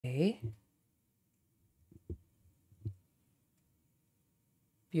Okay.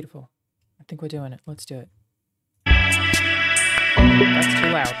 Beautiful. I think we're doing it. Let's do it. That's too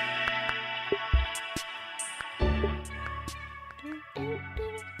loud.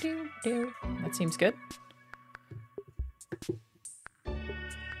 That seems good.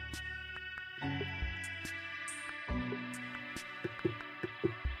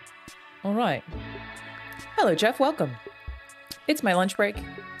 All right. Hello, Jeff. Welcome. It's my lunch break.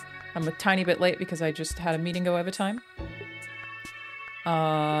 I'm a tiny bit late because I just had a meeting go overtime.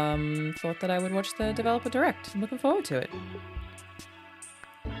 Thought that I would watch the developer direct. I'm looking forward to it.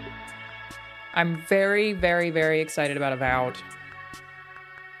 I'm very, very, very excited about Avowed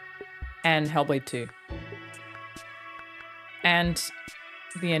and Hellblade 2 and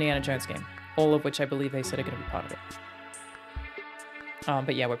the Indiana Jones game, all of which I believe they said are going to be part of it.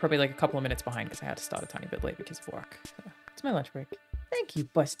 But yeah, we're probably like a couple of minutes behind because I had to start a tiny bit late because of work. So it's my lunch break. Thank you,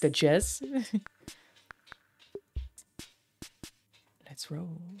 Buster Jez. Let's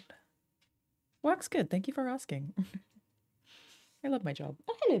roll. Work's good. Thank you for asking. I love my job.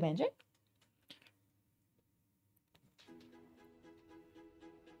 Oh, hello, Banjo.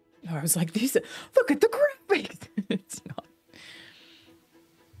 Oh, I was like, look at the graphics. It's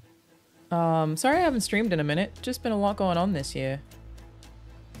not. Sorry I haven't streamed in a minute. Just been a lot going on this year.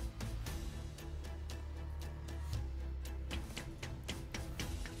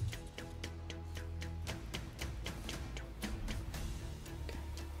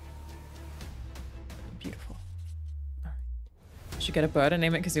 Beautiful. All right. Should get a bird and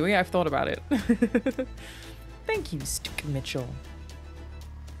name it Kazooie. I've thought about it. Thank you, Stick Mitchell.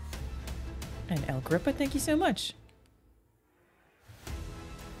 And El Grippa, thank you so much.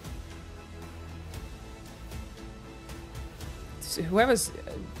 So whoever's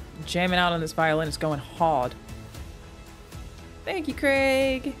jamming out on this violin is going hard. Thank you,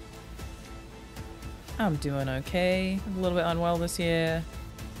 Craig. I'm doing okay. I'm a little bit unwell this year.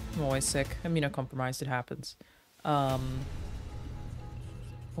 I'm always sick. Immunocompromised, it happens.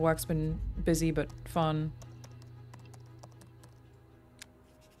 Work's been busy but fun.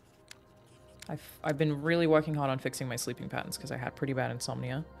 I've been really working hard on fixing my sleeping patterns because I had pretty bad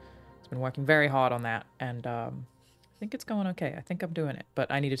insomnia. I've been working very hard on that, and I think it's going okay. I think I'm doing it, but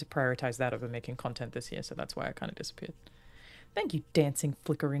I needed to prioritize that over making content this year, so that's why I kind of disappeared. Thank you, Dancing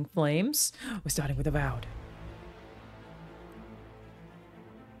Flickering Flames. We're starting with Avowed.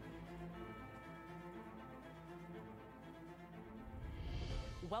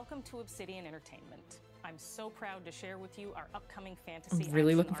 Welcome to Obsidian Entertainment. I'm so proud to share with you our upcoming fantasy. I'm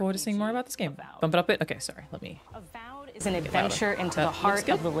really looking forward to seeing more about this game. Avowed. Bump it up a bit. Okay, sorry. Let me. Avowed is an adventure into the heart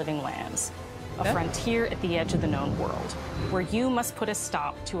of the living lands, a Okay. frontier at the edge of the known world, where you must put a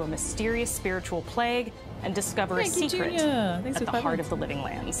stop to a mysterious spiritual plague and discover Thank a you, secret Junior. Thanks at for the heart 5 of the living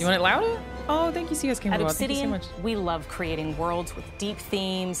lands. You want it louder? Oh, thank you. See you guys came At about. Thank you so Obsidian, much. we love creating worlds with deep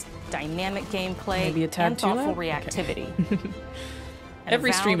themes, dynamic gameplay, Maybe a tad and too thoughtful loud? reactivity. And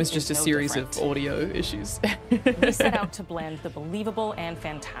Every stream Avowed is just a no series different. of audio issues. We set out to blend the believable and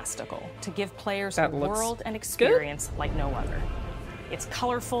fantastical to give players That a looks world and experience like no other. It's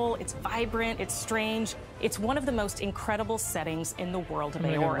colorful, it's vibrant, it's strange. It's one of the most incredible settings in the world of I'm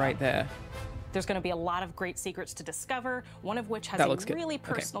gonna go Aora. right there. There's going to be a lot of great secrets to discover, one of which has That a looks good. really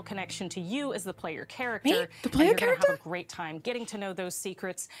Okay. personal connection to you as the player character. Me? The and player you're gonna character? have a great time getting to know those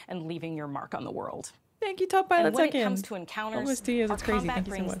secrets and leaving your mark on the world. Thank you, Top Pilot And when Second. it comes to encounters, Almost 2 years. our It's crazy. combat Thank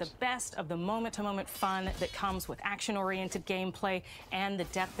you so brings much. the best of the moment-to-moment fun that comes with action-oriented gameplay and the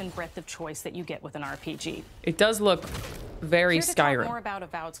depth and breadth of choice that you get with an RPG. It does look very Here to talk more Skyrim. about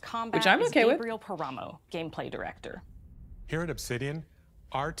Avowed's combat Which I'm is okay with. Gabriel Paramo, gameplay director. Here at Obsidian,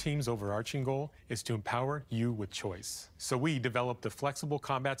 our team's overarching goal is to empower you with choice. So we developed a flexible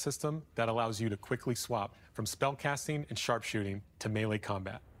combat system that allows you to quickly swap from spellcasting and sharpshooting to melee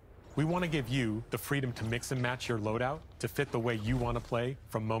combat. We want to give you the freedom to mix and match your loadout to fit the way you want to play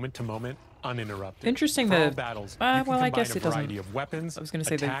from moment to moment, uninterrupted. Interesting For all the- battles, well, you can I combine guess a it doesn't- variety of weapons, I was gonna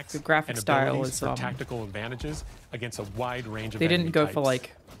say the attacks, graphic and style abilities is, for tactical advantages against a wide range of They enemy didn't go for types.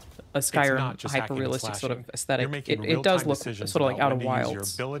 like a It's not Skyrim just hacking and hyper-realistic sort of slashing. aesthetic. You're making It does real-time look decisions sort of like about Outer when to use your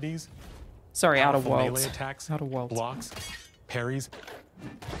Wilds. abilities, Sorry, Outer powerful melee Worlds. attacks, Outer Worlds. blocks, parries,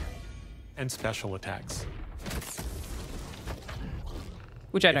 and special attacks.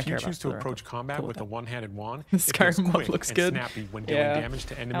 Which I don't If you care choose about. to for the approach record. combat Cool with a that. one-handed wand, The it feels Skyrim mod quick looks and good. snappy when dealing Yeah. damage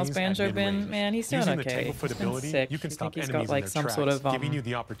to How's enemies at Banjo been? mid-range. Man, he's doing Using okay. the Tanglefoot He's been ability, sick. you can I stop think he's enemies got like in some their sort tracks, of giving you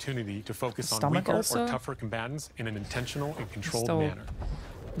the opportunity to focus on stomach weaker ulcer? or tougher combatants in an intentional and controlled Still manner.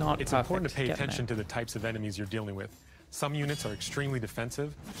 not It's perfect. important to pay Getting attention there. to the types of enemies you're dealing with. Some units are extremely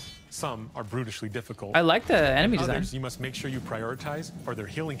defensive, some are brutishly difficult. I like the enemy design. Others, you must make sure you prioritize, or their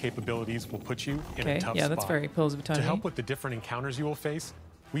healing capabilities will put you in a Okay, tough yeah, spot. that's very Pillars of To Eternity. help with the different encounters you will face,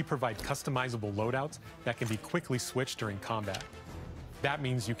 we provide customizable loadouts that can be quickly switched during combat. That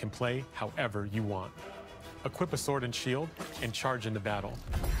means you can play however you want. Equip a sword and shield and charge into battle.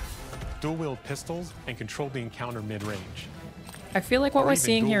 Dual-wield pistols and control the encounter mid-range. I feel like what Or we're even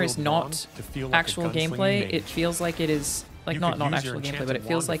seeing here is dual-wield not bombs to feel like a actual gunslinging gameplay. mage. It feels like it is like You not could use actual your gameplay, but it enchanted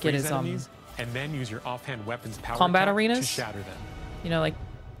feels wand like to it freeze is enemies, and then use your offhand weapons power combat attack arenas? to shatter them. you know, like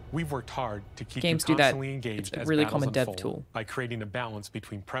We've worked hard to keep games you do that. constantly engaged It's a as really battles common dev unfold tool. by creating a balance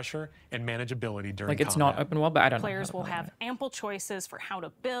between pressure and manageability during like it's combat. not open world, but I don't Players know. will have ample choices for how to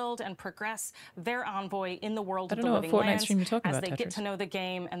build and progress their envoy in the world I of don't the know what living Fortnite lands stream you're talking as about, they get Tetris. to know the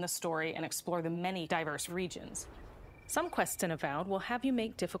game and the story and explore the many diverse regions. Some quests in Avowed will have you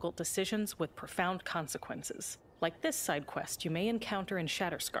make difficult decisions with profound consequences, like this side quest you may encounter in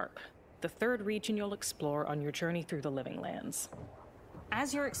Shatterscarp, the third region you'll explore on your journey through the Living Lands.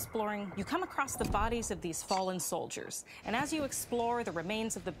 As you're exploring, you come across the bodies of these fallen soldiers, and as you explore the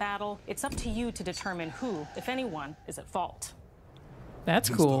remains of the battle, it's up to you to determine who, if anyone, is at fault. That's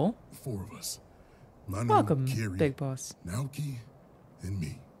Just cool. the four of us. Lanu, Welcome, Kiri, Big Boss. Naoki, and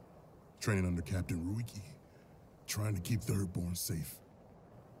me. Training under Captain Ruiki. Trying to keep Thirdborn safe.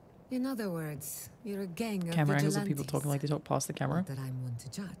 In other words, you're a gang of Camera angles of vigilantes. people talking like they talk past the camera. Not that I'm one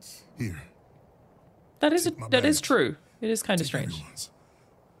to judge. Here. That is Take my that is badge. true. It is kind of Take strange. everyone's.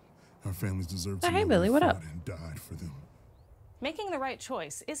 Our families deserve Oh, to hey, know Billy, we what fought up? and died for them. Making the right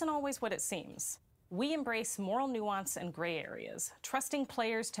choice isn't always what it seems. We embrace moral nuance and gray areas, trusting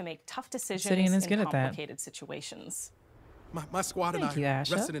players to make tough decisions Obsidian is in good at that. complicated situations. My squad and Thank you, I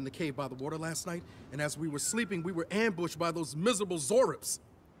Asha. rested in the cave by the water last night, and as we were sleeping, we were ambushed by those miserable Zorips.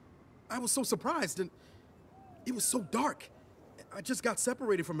 I was so surprised, and it was so dark. I just got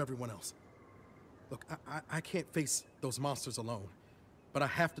separated from everyone else. Look, I can't face those monsters alone, but I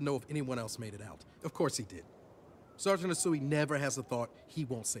have to know if anyone else made it out. Of course he did. Sergeant Asui never has a thought he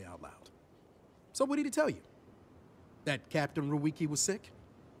won't say out loud. So what did he tell you? That Captain Ruiki was sick?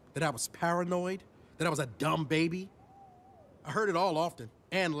 That I was paranoid? That I was a dumb baby? I heard it all often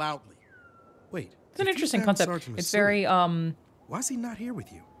and loudly. Wait. It's an if you interesting found concept. Sergeant It's Asui, very Why is he not here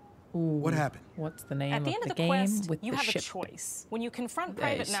with you? Ooh, What happened? What's the name At the of end the of the game quest, with you the have ship? a choice. When you confront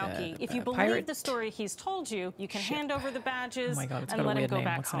Private There's, Naoki, if you believe pirate the story he's told you, you can ship. hand over the badges Oh my god, it's and got a let him weird go name.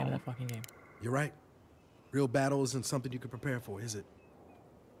 back What's the name home. of the fucking game? You're right. Real battle isn't something you can prepare for, is it?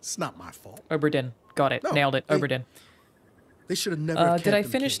 It's not my fault. Oberdin. Got it. No, Nailed it. they- Oberdin. They should have never have Did I camped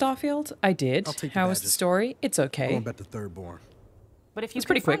in the finish cave. Starfield? I did. I'll take the How was the badges. story? It's okay. Going back to Thirdborn. But if you It's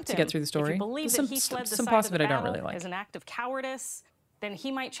pretty quick confront to get him, through the story. if you believe There's that some- he fled the some site parts of of the it I don't battle really like. as an act of cowardice, then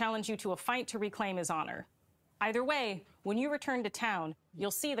he might challenge you to a fight to reclaim his honor. Either way, when you return to town,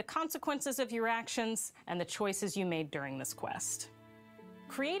 you'll see the consequences of your actions and the choices you made during this quest.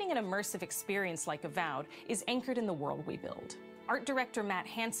 Creating an immersive experience like Avowed is anchored in the world we build. Art director Matt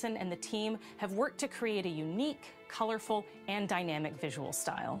Hansen and the team have worked to create a unique, colorful, and dynamic visual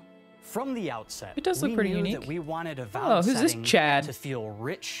style. From the outset, It does look we pretty knew unique. that we wanted a Oh, Valve who's this setting Chad? to feel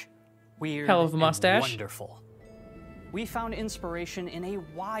rich, weird, Hell of a and mustache. wonderful. We found inspiration in a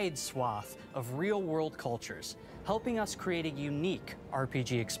wide swath of real-world cultures, helping us create a unique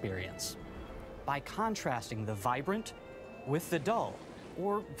RPG experience. By contrasting the vibrant with the dull,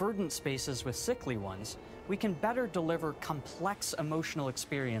 or verdant spaces with sickly ones, we can better deliver complex emotional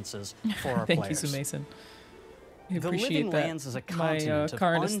experiences for our Thank players. you, Sue Mason. I The appreciate Living that. Lands is a My continent of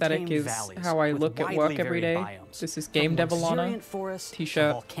current aesthetic untamed is valleys how I with look at widely work every varied day. biomes, This is from Game Dev Alanah. luxuriant forests to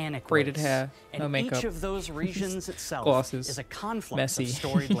T-shirt, volcanic braided lakes. hair, no and makeup. Each of those regions itself Glasses, is a confluence messy. of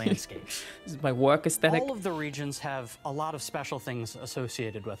storied landscapes. This is my work aesthetic. All of the regions have a lot of special things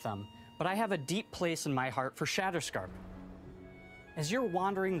associated with them, but I have a deep place in my heart for Shatterscarp. As you're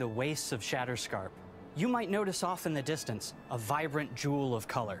wandering the wastes of Shatterscarp, you might notice off in the distance a vibrant jewel of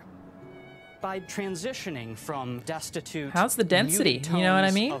color. By transitioning from destitute, How's the density? muted You know what I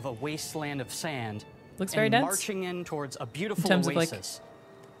tones mean? of a wasteland of sand, Looks very and dense. marching in towards a beautiful terms of, like, oasis,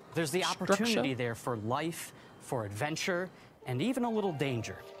 there's the structure. opportunity there for life, for adventure, and even a little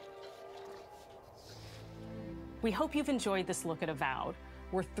danger. We hope you've enjoyed this look at Avowed.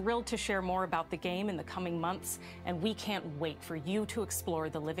 We're thrilled to share more about the game in the coming months, and we can't wait for you to explore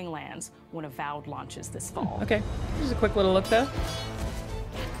the Living Lands when Avowed launches this fall. Okay, just a quick little look there.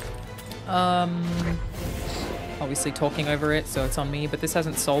 Obviously talking over it, so it's on me, but this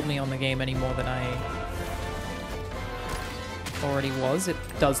hasn't sold me on the game any more than I already was. It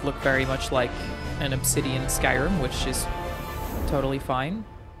does look very much like an Obsidian Skyrim, which is totally fine.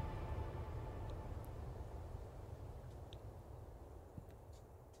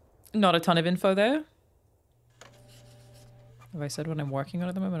 Not a ton of info there. Have I said what I'm working on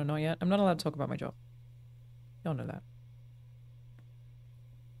at the moment or not yet? I'm not allowed to talk about my job. Y'all know that.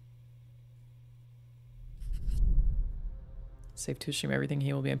 Safe to assume everything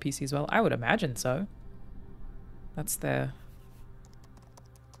here will be on PC as well. I would imagine so. That's their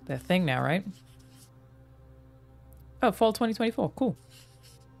thing now, right? Oh, fall 2024. Cool.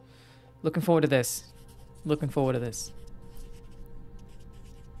 Looking forward to this. Looking forward to this.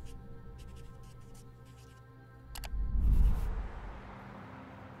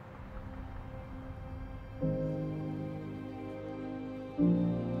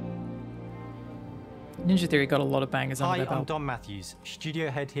 Ninja Theory got a lot of bangers under Hi, their belt. I'm Dom Matthews, studio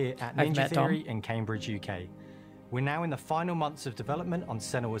head here at I've Ninja met Dom. Theory in Cambridge, UK. We're now in the final months of development on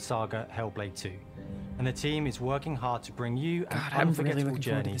Senua's Saga Hellblade 2, and the team is working hard to bring you an God, I'm really unforgettable looking forward to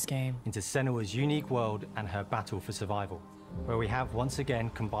journey this game. into Senua's unique world and her battle for survival, where we have once again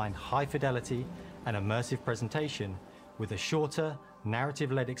combined high fidelity and immersive presentation with a shorter,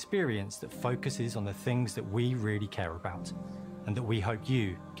 narrative-led experience that focuses on the things that we really care about, and that we hope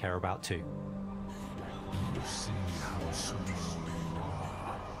you care about too.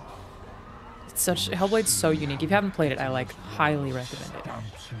 It's such Hellblade's so unique. If you haven't played it, I like highly recommend it.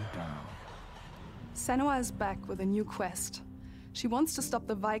 Senua is back with a new quest. She wants to stop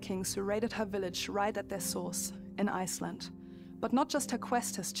the Vikings who raided her village right at their source, in Iceland. But not just her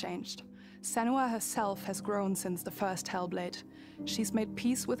quest has changed. Senua herself has grown since the first Hellblade. She's made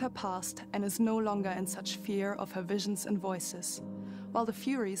peace with her past and is no longer in such fear of her visions and voices. While the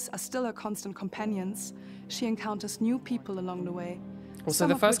Furies are still her constant companions, she encounters new people along the way. Also, Some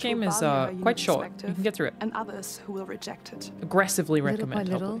the of first which will game is value her quite unique short. You perspective, can get through it. And others who will reject it. Aggressively Little by recommend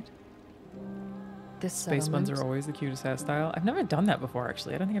little, Hellblade. this Space buns settlement are always the cutest hairstyle. I've never done that before,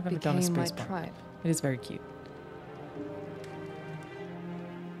 actually. I don't think I've ever done a became my space bun. tribe. It is very cute.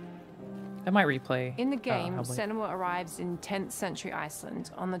 I might replay. In the game, Hellblade. Senua arrives in 10th century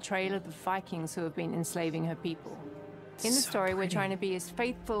Iceland on the trail of the Vikings who have been enslaving her people. In the So story, we're pretty. trying to be as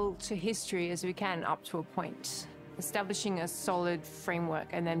faithful to history as we can up to a point, establishing a solid framework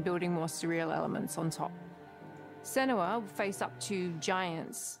and then building more surreal elements on top. Senua will face up to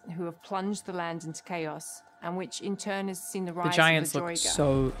giants who have plunged the land into chaos, and which in turn has seen the rise giants of the look Droiga,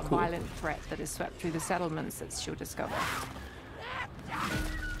 so a cool. violent threat that has swept through the settlements that she'll discover.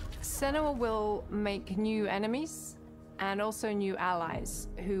 Senua will make new enemies and also new allies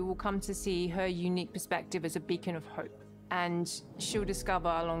who will come to see her unique perspective as a beacon of hope. And she'll discover,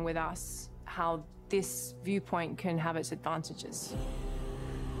 along with us, how this viewpoint can have its advantages.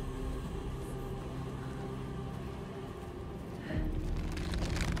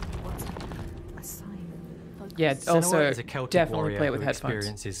 A sign. Yeah, Senua also is a Celtic definitely warrior play it with who headphones.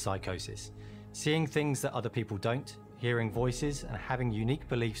 experiences psychosis, seeing things that other people don't, hearing voices, and having unique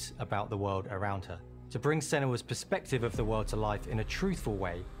beliefs about the world around her. To bring Senua's perspective of the world to life in a truthful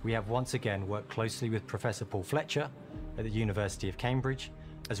way, we have once again worked closely with Professor Paul Fletcher at the University of Cambridge,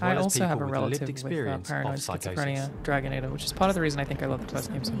 as well I as also people have a with relative lived with experience paranoid of psychosis. schizophrenia, Dragonator, which is part of the reason I think I love the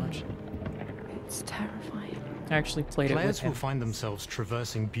first game so much. It's terrifying. I actually played it with Players will him. find themselves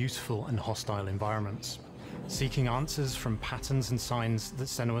traversing beautiful and hostile environments, seeking answers from patterns and signs that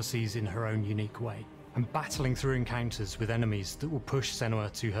Senua sees in her own unique way, and battling through encounters with enemies that will push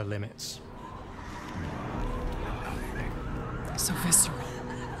Senua to her limits. So visceral.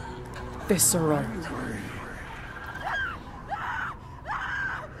 Visceral.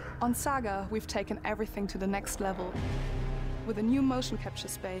 On Saga, we've taken everything to the next level. With a new motion capture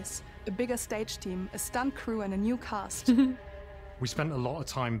space, a bigger stage team, a stunt crew, and a new cast. We spent a lot of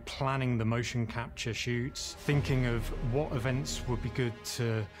time planning the motion capture shoots, thinking of what events would be good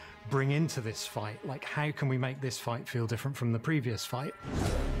to bring into this fight. Like, how can we make this fight feel different from the previous fight?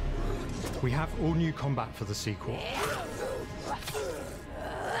 We have all new combat for the sequel.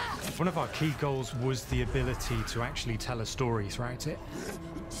 One of our key goals was the ability to actually tell a story throughout it.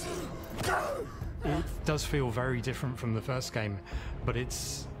 It does feel very different from the first game, but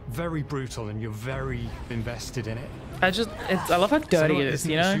it's very brutal and you're very invested in it. I love how dirty Senua it is,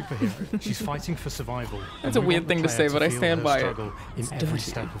 isn't you a know? superhero. She's fighting for survival. That's and a we weird want the thing to player say, but I feel stand her by it. struggle in It's every dirty.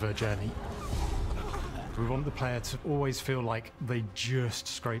 step of her journey. We want the player to always feel like they just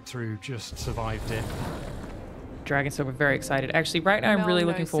scraped through, just survived it. Dragon, so we're very excited. Actually, right now I'm Mel really knows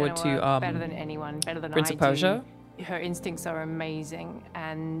looking forward Senua to better than anyone, better than Prince I of Persia. do. Her instincts are amazing,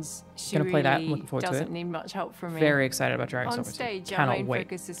 and she Gonna play that. I'm really looking forward to doesn't it. need much help from me. Very excited about Dragon On Song 2. stage, our Cannot main wait.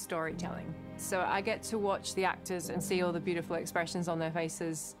 focus is storytelling. So I get to watch the actors and see all the beautiful expressions on their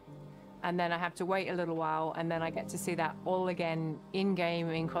faces, and then I have to wait a little while, and then I get to see that all again in game,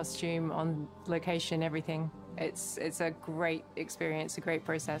 in costume, on location, everything. It's a great experience, a great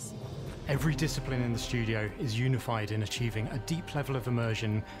process. Every discipline in the studio is unified in achieving a deep level of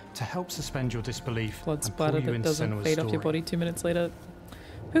immersion to help suspend your disbelief Blood and splatter pull you that into doesn't Senua's fade story. off your body 2 minutes later.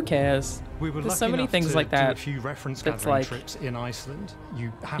 Who cares? We were There's lucky so many enough things to like do that. a few reference That's gathering like trips in Iceland.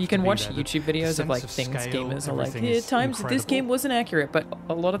 You have you to can be watch there. YouTube The videos of like sense things scale, gamers are like, everything yeah, is times this incredible. game wasn't accurate, but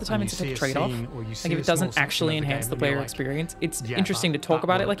a lot of the time And it's you like a see a trade-off. scene or you Like see if a it doesn't small section actually of the enhance game the and player you're like, experience, it's yeah, interesting to talk that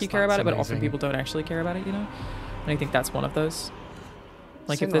about it like works, you care about it, that's but often amazing. people don't actually care about it, you know? And I think that's one of those.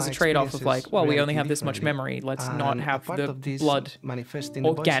 Like if there's a Senua trade-off of like, experiences well, we only reality have this much differently, memory, let's not and have a part the of this blood manifests in the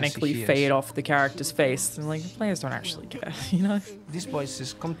voices organically he hears. fade off the character's face. And like, players don't actually care, you know? These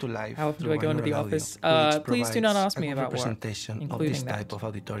voices come to life. How often do through I go into the binaural audio, office? which Please do not provides ask me a good about work, representation of including this that. type of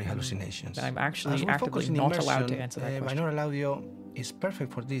auditory hallucinations. I'm As actually we actively focus in not allowed to immersion, answer that question. Binaural audio is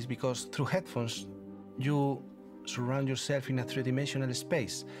perfect for this because through headphones, you surround yourself in a three-dimensional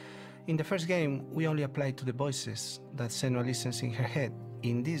space. In the first game, we only applied to the voices that Senua listens in her head.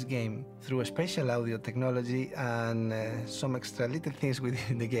 In this game, through spatial audio technology and some extra little things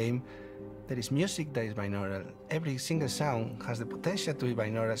within the game, there is music that is binaural. Every single sound has the potential to be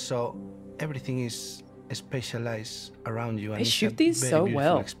binaural, so everything is spatialized around you. And They it's shoot a these very so beautiful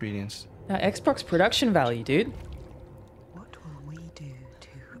well. experience. That Xbox production value, dude.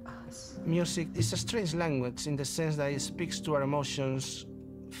 Music is a strange language in the sense that it speaks to our emotions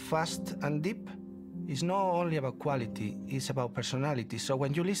fast and deep. It's not only about quality, it's about personality. So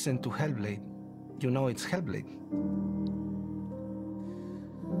when you listen to Hellblade, you know it's Hellblade.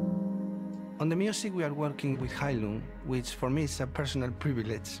 On the music, we are working with Heilung, which for me is a personal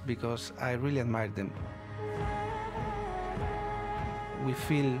privilege because I really admire them. We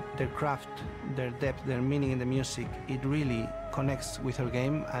feel their craft, their depth, their meaning in the music. It really connects with our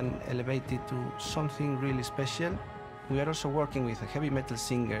game and elevates it to something really special. We are also working with a heavy metal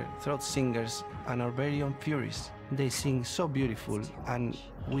singer, throat singers, and our very own Furies. They sing so beautiful, and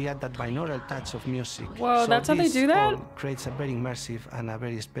we add that binaural touch of music. Whoa, so that's how they this do that? all creates a very immersive and a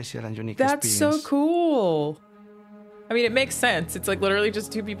very special and unique That's experience. so cool. I mean, it makes sense. It's like literally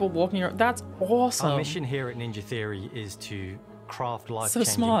just two people walking around. That's awesome. Our mission here at Ninja Theory is to craft So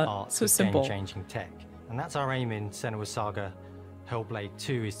life-changing smart, art so with simple. game-changing tech. And that's our aim in Senua's Saga Hellblade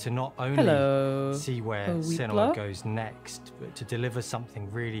 2, is to not only Hello, see where Weepler. Senua goes next, but to deliver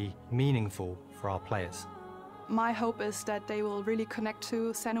something really meaningful for our players. My hope is that they will really connect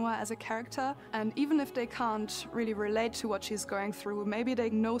to Senua as a character, and even if they can't really relate to what she's going through, maybe they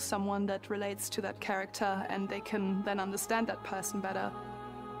know someone that relates to that character and they can then understand that person better.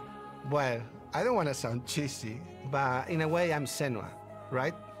 Well, I don't want to sound cheesy, but in a way I'm Senua,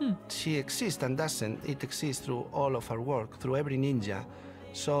 right? She exists and doesn't. It exists through all of our work, through every ninja.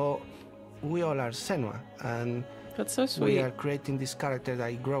 So we all are Senua, and That's so we sweet. are creating this character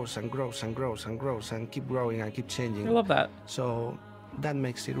that grows and grows and grows and grows and keep growing and keep changing. I love that. So that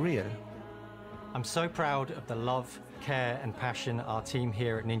makes it real. I'm so proud of the love, care, and passion our team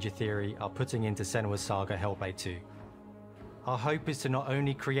here at Ninja Theory are putting into Senua's Saga Hellblade 2. Our hope is to not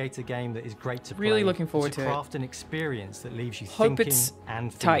only create a game that is great to play, Really looking forward but to it. craft an experience that leaves you Hope thinking it's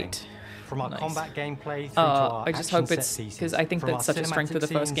and feeling. tight. From our Nice. combat gameplay through to our I just action hope set it's pieces, because I think from that's our such a strength of the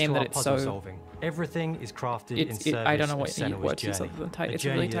cinematic first scenes game to that our it's puzzle so. solving. Everything is crafted in It's, service I don't know of what you Senua's words use journey, other than tight. a It's a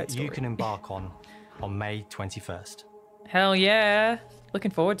really journey tight that story. you can embark on May 21st. Hell yeah!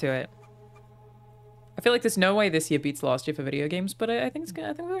 Looking forward to it. I feel like there's no way this year beats last year for video games, but I think it's good.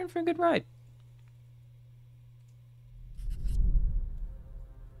 I think we're in for a good ride.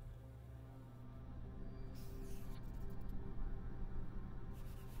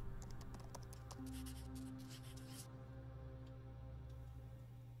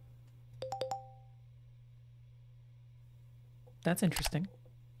 That's interesting.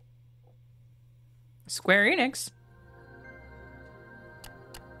 Square Enix.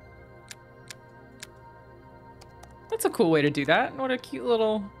 That's a cool way to do that. What a cute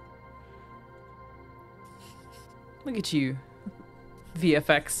little... Look at you.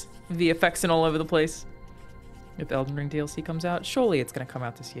 VFX. VFXing all over the place. If Elden Ring DLC comes out, surely it's going to come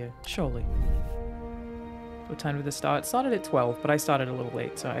out this year. Surely. What time did this start? It started at 12, but I started a little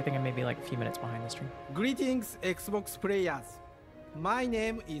late, so I think I may be like a few minutes behind the stream. Greetings, Xbox players. My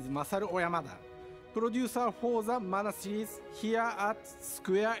name is Masaru Oyamada, producer for the Mana series here at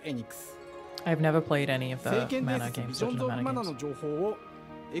Square Enix. I've never played any of the 聖剣伝 Mana 説 games, ビジョ Legend ン of ズ・オブ・マ Mana ナ games. の情報を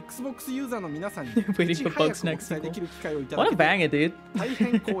Xbox ユーザーの皆さんに Waiting いち for 早 Bugs くお next 伝えで sequel. きる機会をいた What だ a けて banger, dude. 大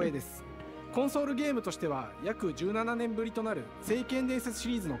変光栄です。コンソールゲームとしては約17年ぶりとなる聖剣伝説シ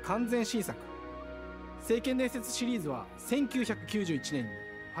リーズの完全新作。聖剣伝説シリーズは1991年に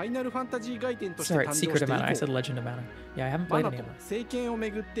ファイナルファンタジー外伝として Sorry, 誕 it's 生 Secret し of て以 Mana. I said 降、 Legend of Mana. Yeah, I haven't マ played ナ any と of them. 聖剣をめ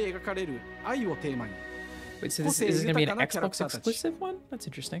ぐって描かれる愛をテーマに Wait, so this is this gonna be an Xbox exclusive one? That's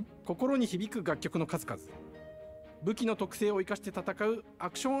interesting. 心に響く楽曲の数々。武器の特性を生かして戦うア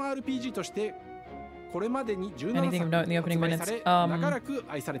クション RPG としてこれまでに17 Anything of note in the 作 opening 発売さ minutes? れ長らく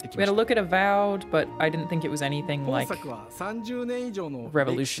愛されてき We ま had し a た。 look at Avowed, but I didn't think it was anything 本 like 作は30年以上の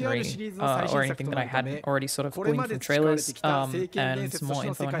歴史あ revolutionary るシリーズの最 or 新作 anything と that な I るた hadn't め already sort of これ gleaned ま from で培われて trailers きた聖剣伝 and 説 some とし more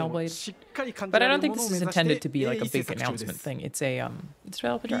の info 世 on 界を Hellblade. しっかり感じ But ら I れ don't る think ものを this 目 is 指して intended to be 鋭 like a 意制 big 作中で announcement す。 thing. It's a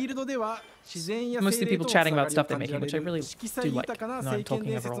developer フィール direct. ドでは自然や Mostly 精霊 people との chatting つな about がりを stuff they 感じ making, られ which I る really 色彩 do like. 豊かな No, 聖 I'm 剣 talking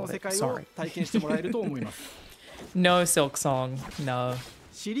伝 over 説 all の of 世 it. 界を Sorry. 体験してもらえると思います。No Silk Song. No.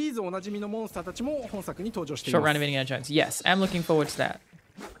 シリーズおなじみのモンスターたちも本作に登場してい Short ま round す。 of Indiana Jones. Yes, I'm looking forward to that.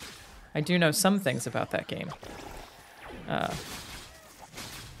 I do know some things about that game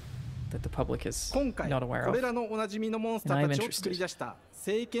that the public is 今回 not aware これ of. らのおなじみのモンスターたちを作り出した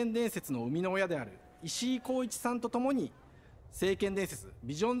聖剣伝説の生みの親である石井浩一さんとともに聖剣伝説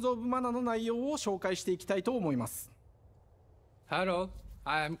ビジョンズ・オブ・マナの内容を紹介していきたいと思います。 Hello,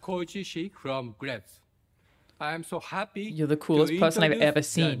 I am Koichi Ishii from Gretz. I am so happy You're the coolest to person I've ever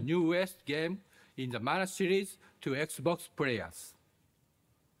introduce the seen. newest game in the Mana series to Xbox players.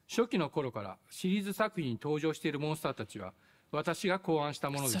 初期の頃からシリーズ作品に登場しているモンスターたちは私が考案した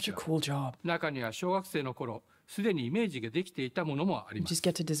ものです Such a が cool job. 中には小学生の頃すでにイメージができていたものもあり You ます just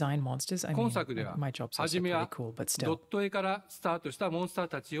get to design monsters. I 今 mean, 作では my job's は also じめ pretty は cool, but ド still. ット絵からスタートしたモンスター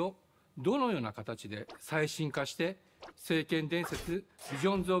たちをどのような形で最新化して聖剣伝説ビジ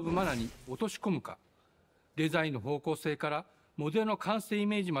ョンズ・オブ・マナに落とし込むかデザインの方向性からモデルの完成イ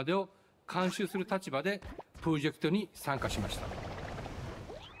メージまでを監修する立場でプロジェクトに参加しました。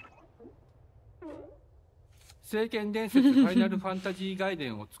聖剣伝説ファイナルファンタジー外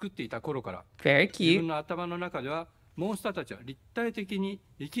伝を作っていた頃から Very 自 cute. 分の頭の中ではモンスターたちは立体的に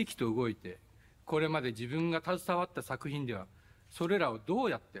生き生きと動いてこれまで自分が携わった作品ではそれらをどう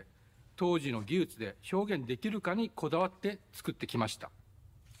やって当時の技術で表現できるかにこだわって作ってきました。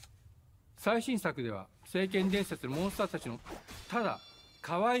最新作では聖剣伝説のモンスターたちのただ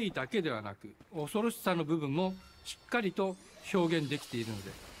可愛いだけではなく恐ろしさの部分もしっかりと表現できているの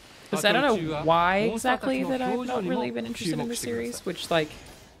で Because I don't know why exactly that I've not really been interested in the series, which like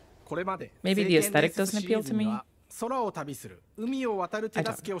これまで maybe the aesthetic doesn't appeal to me. 空を旅する海を渡る手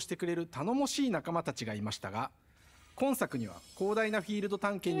助けをしてくれる頼もしい仲間たちがいましたが今作には広大なフィールド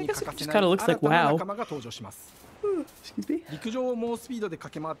探検に欠かせない It just kinda looks 新 like たな WoW. 仲間が登場します。陸上を猛スピードで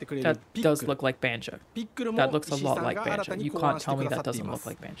駆け回ってくれる That ピッ does クル look like Banjo. ピックルも That looks a 石井 lot さん like が新 Banjo. たに You 考 can't 案して tell く me ださ that ってい doesn't ま look す。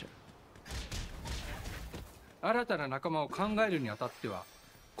 like Banjo. 新たな仲間を考えるにあたっては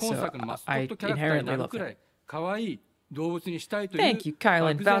今 So 作のマスコッ I トキャラクターにな inherently る love くら it. い可愛い動物にしたいという Thank you,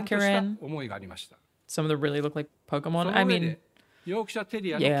 Kylan 漠然とした Valkyrin. 思いがありました。 Some of them really look like そ Pokemon. の I 上 mean, でヨークシャテ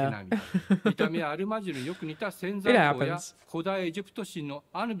リアの毛 yeah. 並み見た目はアルマジルによく似た潜在 It 光や happens. 古代エジプト神の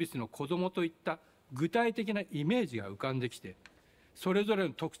アヌビスの子供といった具体的なイメージが浮かんできてそれぞれ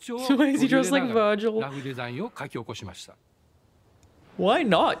の特徴を Why is he 取り入 dressed れ like ながら Virgil? ラフデザインを書き起こしました。 Why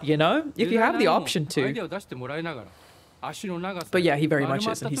not? You know, if you have the option アイデ to. アを出してもらいながら足の長さ But yeah, he very 丸 much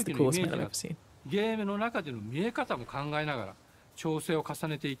まっ is, た and he's the 時のイ coolest メー man ジ I've や ever seen. ゲームの中での見え方も考えながら調整を重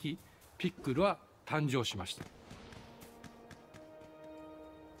ねていきピックルは誕生しました。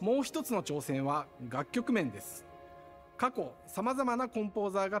もう一つの挑戦は楽曲面です。過去さまざまなコンポ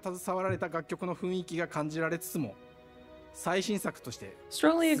ーザーが携わられた楽曲の雰囲気が感じられつつも最新作として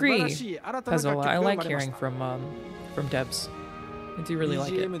Strongly 素晴 agree, らしい新たな楽曲 Pezzola. が I 生ま like れまし hearing た。 from devs. I do really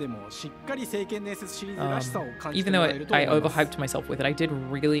like it. BGM でもしっかり聖剣伝説シリーズらしさを感じて Even も though らえると I 思います。 overhyped myself with it, I did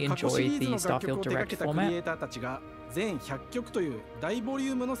really 過去シ enjoy リーズ the の楽曲 Starfield を手掛 Direct けたクリエ format. イターたちが全100曲という大ボリ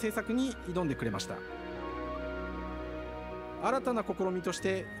ュームの制作に挑んでくれました。新たな試みとし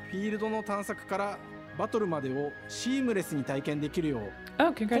てフィールドの探索からバトルまでをシームレスに体験できるよう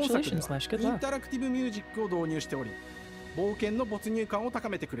Oh, 今作 congratulations, では Slash. Good イン luck. タラクティブミュージックを導入しており冒険の没入感を高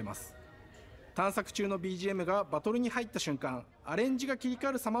めてくれます。探索中の BGM がバトルに入った瞬間アレンジが切り替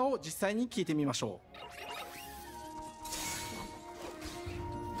わる様を実際に聞いてみましょう。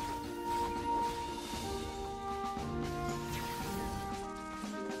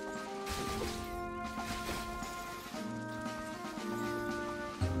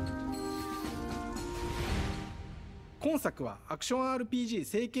今作はアクション RPG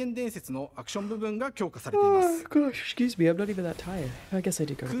聖剣伝説のアクション部分が強化されています。 Gosh, excuse me, I'm not even that tired. I guess I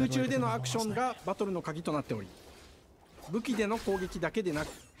did go to 空 bed 中 later で than の normal アクショ last ン night. がバトルの鍵となっており武器での攻撃だけでなく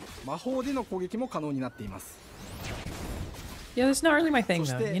魔法での攻撃も可能になっています。 Yeah, that's not really my thing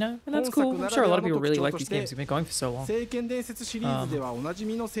though, you know? And that's cool. I'm sure a lot of people really like these games. They've been going for so long. 聖剣伝説シリーズではおなじ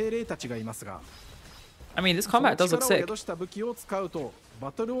みの精霊たちがいますが I mean, this その combat does look 力を sick. 宿した武器を使うと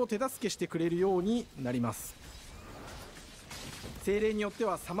バトルを手助けしてくれるようになります。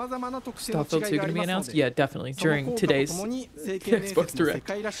Starfield 2 going to be announced? Yeah, definitely. During today's Xbox Direct.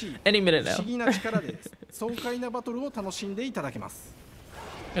 Any minute now.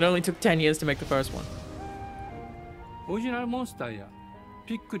 It only took 10 years to make the first one. オリジナルモンスターや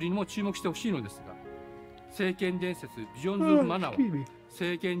ピックリにも注目してほしいのですが、聖剣伝説ビジョンズ・オブ・マナーは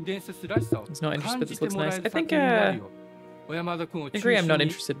聖剣伝説らしさを感じてもらえる作品になるよう、小山田君を中心に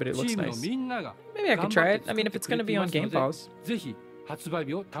チームのみんなが頑張って作ってくれていますので、ぜひ発売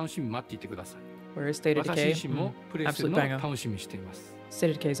日を楽しみに待っていてください。私自身もプレイするのを楽しみにしています。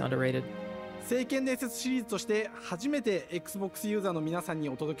State of Decay is underrated. 聖剣伝説シリーズとして初めて Xbox ユーザーの皆さんに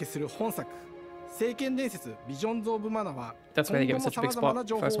お届けする本作聖剣伝説ビジョンズ・オブ・マナは今後もさまざまな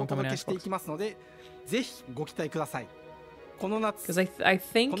情報をお届けしていきますので、ぜひご期待ください。この夏、Because I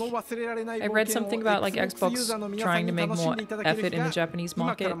think I read something about like Xbox trying to make more effort in the Japanese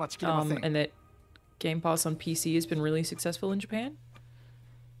market, and that Game Pass on PC has been really successful in Japan.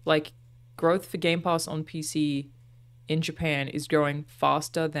 Like, growth for Game Pass on PC in Japan is growing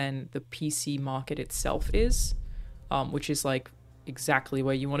faster than the PC market itself is, which is like exactly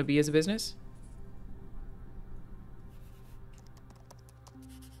where you want to be as a business.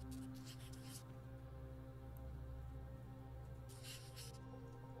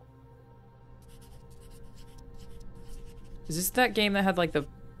 Is this that game that had like the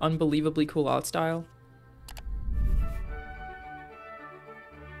unbelievably cool art style?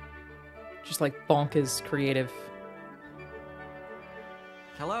 Just like bonkers creative.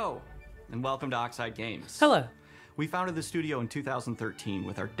 Hello, and welcome to Oxide Games. Hello. We founded the studio in 2013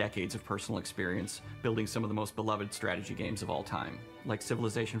 with our decades of personal experience building some of the most beloved strategy games of all time, like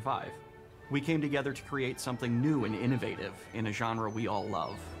Civilization V. We came together to create something new and innovative in a genre we all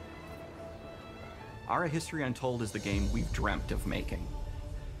love. Ara History Untold is the game we've dreamt of making.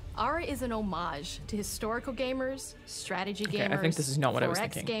 Ara is an homage to historical gamers, strategy gamers, I think this is not what I was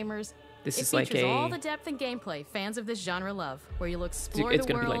 4X thinking. gamers. This it is like features a... all the depth and gameplay fans of this genre love, where you'll explore it's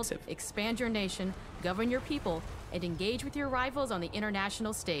the gonna be like world, Civ. expand your nation, govern your people, and engage with your rivals on the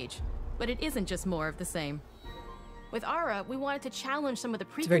international stage. But it isn't just more of the same. With Ara, we wanted to challenge some of the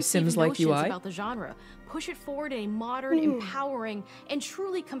preconceived notions about the genre, push it forward in a modern, empowering, and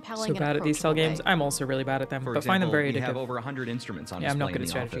truly compelling So bad at these style games. I'm also really bad at them, but find them very addictive. We have over 100 instruments on display I'm not good in at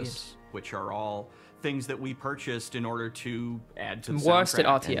the strategy office, games. which are all things that we purchased in order to add to the Worst at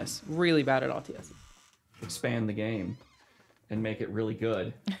soundtrack RTS. Really bad at RTS. expand the game and make it really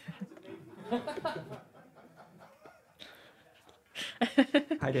good.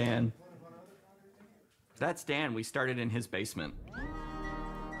 Hi, Dan. That's Dan. We started in his basement.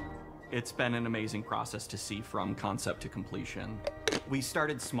 It's been an amazing process to see from concept to completion. We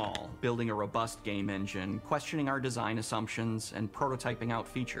started small, building a robust game engine, questioning our design assumptions, and prototyping out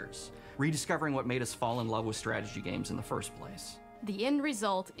features, rediscovering what made us fall in love with strategy games in the first place. The end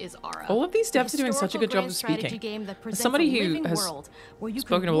result is Ara. All of these devs are doing such a good job of speaking. As somebody who has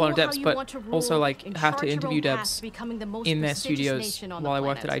spoken to a lot of devs, but also like had to interview devs in their studios while I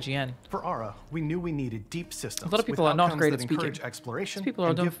worked at IGN. For Ara, we knew we needed deep systems. A lot of people are not great at speaking. Exploration These people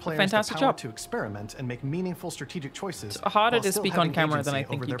are doing a fantastic job. To experiment and make meaningful strategic choices. It's harder to speak on camera than I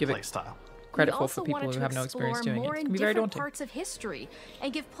think you give it credit for people who have no experience doing it. It can be very daunting. Parts of history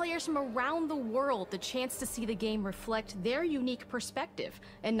and give players from around the world the chance to see the game reflect their unique perspective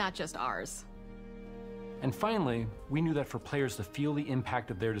and not just ours. And finally, we knew that for players to feel the impact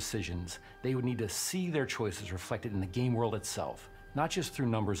of their decisions, they would need to see their choices reflected in the game world itself, not just through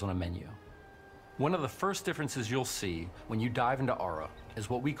numbers on a menu. One of the first differences you'll see when you dive into Ara is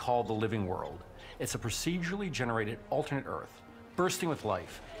what we call the living world. It's a procedurally generated alternate Earth, bursting with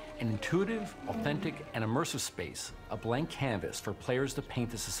life, an intuitive, authentic, and immersive space, a blank canvas for players to paint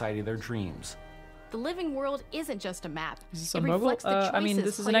the society of their dreams. The living world isn't just a map. Is this on mobile? I mean,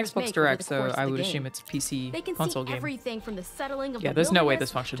 this is an Xbox Direct, so I would assume it's a PC they can console see game. Everything from the settling of Yeah, the there's no way wilderness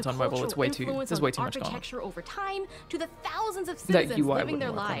this functions to on mobile. It's way too. There's way too much going on. Architecture over time to the thousands of That citizens UI living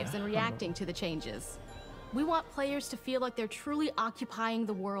their wouldn't work on lives and reacting to the changes. We want players to feel like they're truly occupying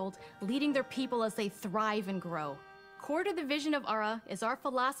the world, leading their people as they thrive and grow. Core to the vision of Ara is our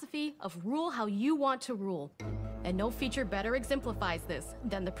philosophy of rule how you want to rule. And no feature better exemplifies this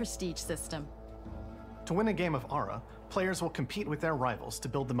than the prestige system. To win a game of Ara, players will compete with their rivals to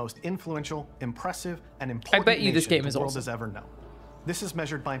build the most influential, impressive, and important I bet you this nation game the is world awesome. has ever known. This is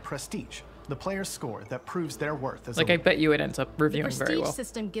measured by prestige, the player's score that proves their worth as like a I bet you it ends up The reviewing very prestige well.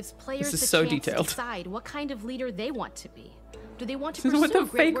 system gives players This is the so chance detailed. to decide what kind of leader they want to be. Do they want to This is pursue what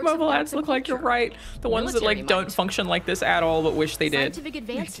the great fake works of mobile arts ads and look like. You're culture? right. The ones that Military like don't might. function like this at all, but wish they did. Scientific They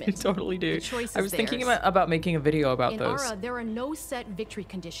advancement. totally do. The choice I is was thinking theirs. about making a video about In those. Ara, there are no set victory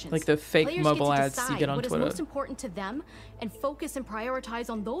conditions. Like the fake Players mobile get to ads you decide get on what Twitter. is most important to them and focus and prioritize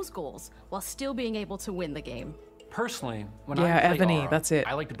on those goals while still being able to win the game. Personally, when Yeah, I play Ebony, Ara, that's it.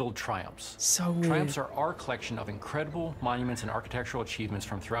 I like to build triumphs. So weird. Triumphs are our collection of incredible monuments and architectural achievements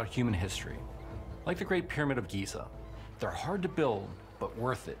from throughout human history. Like the Great Pyramid of Giza. They're hard to build, but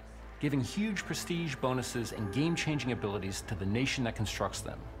worth it, giving huge prestige bonuses and game-changing abilities to the nation that constructs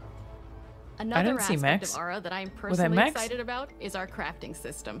them. Another didn't see aspect mechs. of Ara that I'm Were they personally mechs? excited about is our crafting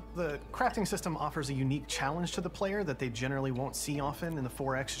system. The crafting system offers a unique challenge to the player that they generally won't see often in the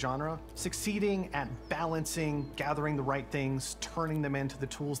 4X genre. Succeeding at balancing, gathering the right things, turning them into the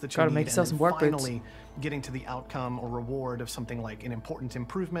tools that you Gotta need, make and yourself then some work boots. finally getting to the outcome or reward of something like an important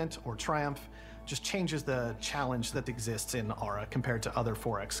improvement or triumph just changes the challenge that exists in Ara compared to other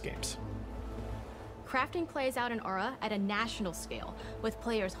 4X games. Crafting plays out in Ara at a national scale, with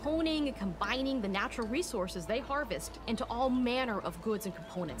players honing and combining the natural resources they harvest into all manner of goods and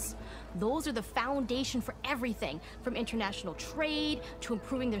components. Those are the foundation for everything, from international trade to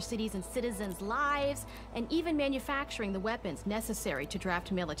improving their cities and citizens' lives, and even manufacturing the weapons necessary to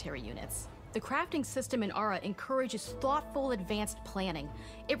draft military units. The crafting system in Ara encourages thoughtful, advanced planning.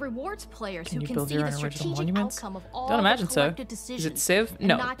 It rewards players Can who you can build see your the own original strategic monuments? outcome of all Don't imagine the so. collected Is decisions, it Civ? and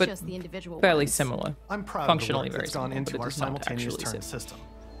No, not but just the individual fairly ones. similar. I'm proud Functionally of the work very that's gone similar, into but it our does not simultaneous actually turn sit. system.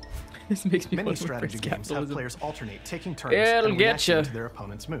 This makes me Many want to strategy embrace games have capitalism. players alternate taking turns It'll and get reacting ya. to their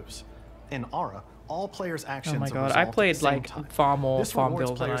opponent's moves. In Ara, all players' actions Oh my are god, resolved I at the played same like time. far more This farm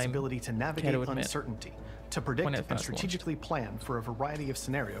rewards build than players' I ability to care navigate to admit. uncertainty, to predict When it and first launched. strategically plan for a variety of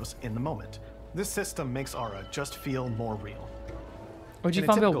scenarios in the moment. This system makes Ara just feel more real. OG In a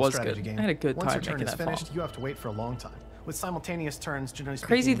farm build typical was strategy good. game, I had a good once time your turn making is that farm. finished, you have to wait for a long time. With simultaneous turns, generally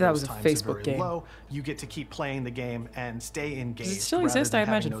Crazy speaking, that those was a times are Facebook very game. low. You get to keep playing the game and stay engaged. still rather exist? than I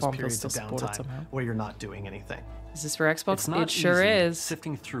having imagine those farm builds periods still of support it downtime somehow. where you're not doing anything. Is this for Xbox? It's not It sure easy is.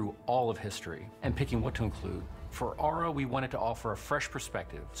 sifting through all of history and picking what to include. For Ara, we wanted to offer a fresh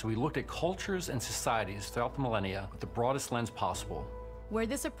perspective, so we looked at cultures and societies throughout the millennia with the broadest lens possible. Where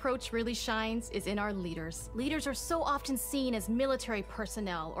this approach really shines is in our leaders. Leaders are so often seen as military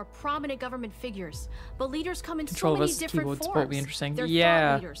personnel or prominent government figures, but leaders come in Control so many versus different keyboard forms. support would be interesting. They're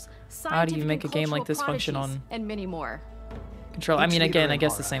Yeah. thought leaders, How do you scientific make a and game like cultural this function prodigies, on and many more. control? I Each mean, leader again, I in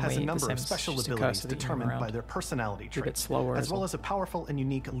guess the Ara same has way. a The number same of special just a abilities cursor that you move determined by around. their personality You're a bit trait, slower as as well well. as a powerful and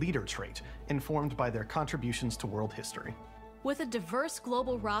unique leader trait informed by their contributions to world history. With a diverse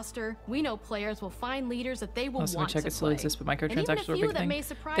global roster, we know players will find leaders that they will Also, want let me check to it still play. exists, but And even a microtransactions were a few big that thing. may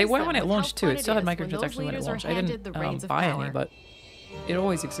surprise They were them when it with how launched too. fun It still had is when those microtransactions when it leaders are launched. I handed didn't the reins of buy any, power. but it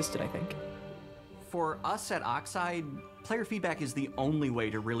always existed, I think. For us at Oxide, player feedback is the only way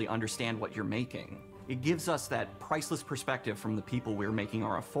to really understand what you're making. It gives us that priceless perspective from the people we're making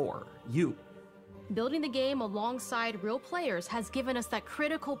Ara for, you. Building the game alongside real players has given us that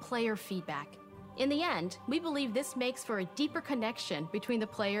critical player feedback. In the end, we believe this makes for a deeper connection between the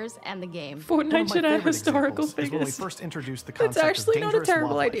players and the game. One of Fortnite my should have favorite historical examples is when we figures. first introduced the It's concept actually of not a dangerous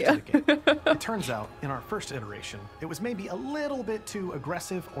terrible wildlife idea. to the game. It turns out, in our first iteration, it was maybe a little bit too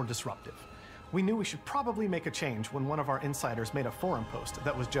aggressive or disruptive. We knew we should probably make a change when one of our insiders made a forum post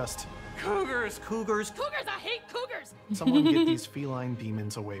that was just, Cougars, cougars, Cougars, I hate cougars! "Someone get these feline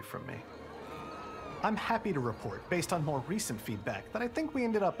demons away from me." I'm happy to report, based on more recent feedback, that I think we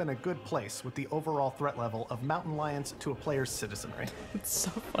ended up in a good place with the overall threat level of mountain lions to a player's citizenry. It's so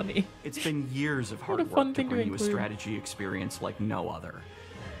funny. It's been years of What hard a work fun to thing to bring you a include. strategy experience like no other.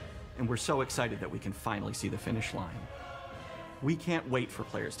 And we're so excited that we can finally see the finish line. We can't wait for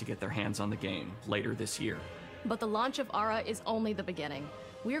players to get their hands on the game later this year. But the launch of Ara is only the beginning.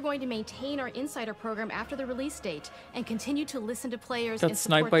 We are going to maintain our insider program after the release date and continue to listen to players and Got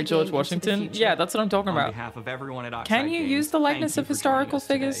support sniped by the George game into the Washington. future. Yeah, that's what I'm talking On about. behalf of everyone at Oxide Can you Games, use the thank likeness you of for joining historical us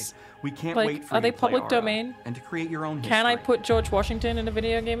today. figures? We can't Like, wait for are you they to play public Ara domain? and to create your own history. Can I put George Washington in a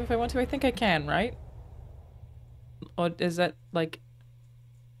video game if I want to? I think I can, right? Or is that like...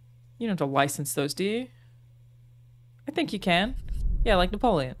 You don't have to license those, do you? I think you can. Yeah, like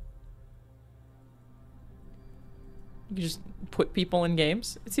Napoleon. You can just put people in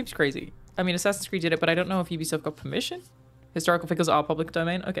games. It seems crazy. I mean, Assassin's Creed did it, but I don't know if Ubisoft got permission. Historical figures are public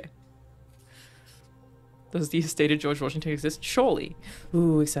domain? Okay. Does the estate of George Washington exist? Surely.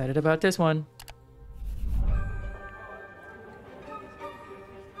 Ooh, excited about this one.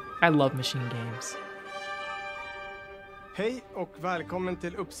 I love machine games. Hej och välkommen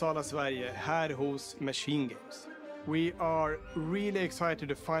till Uppsala, Sverige, här hos Machine Games. We are really excited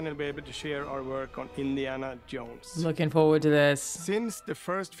to finally be able to share our work on Indiana Jones. Looking forward to this. Since the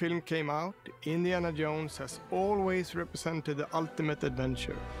first film came out, Indiana Jones has always represented the ultimate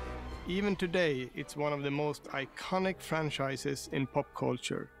adventure. Even today, it's one of the most iconic franchises in pop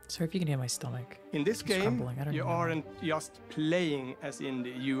culture. Sorry if you can hear my stomach. In this It's game, crumbling. I don't you know. aren't just playing as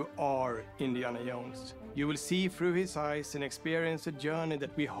Indy, you are Indiana Jones. You will see through his eyes and experience a journey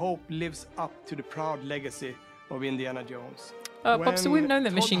that we hope lives up to the proud legacy of Indiana Jones. Pop, so we've known that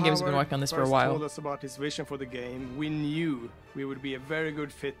Todd Machine Games have been Howard working on this for a first while. told us about his vision for the game, we knew we would be a very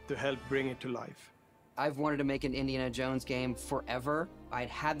good fit to help bring it to life. I've wanted to make an Indiana Jones game forever. I'd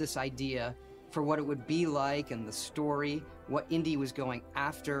had this idea for what it would be like and the story, what Indy was going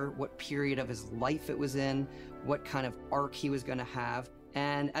after, what period of his life it was in, what kind of arc he was going to have.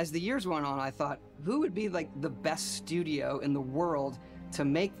 And as the years went on, I thought, who would be like the best studio in the world to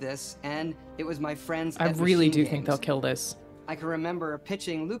make this? And it was my friends I at really Machine do Games. think they'll kill this. I can remember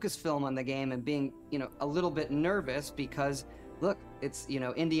pitching Lucasfilm on the game and being, a little bit nervous because, look, it's,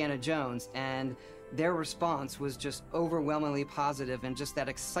 Indiana Jones, and their response was just overwhelmingly positive, and just that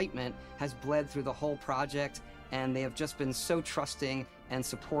excitement has bled through the whole project, and they have just been so trusting and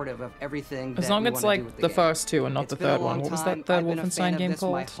supportive of everything. As that long we as it's wanna do like with the game. first two and not It's the been a third one. long What was time. that third I've been a Wolfenstein fan of game this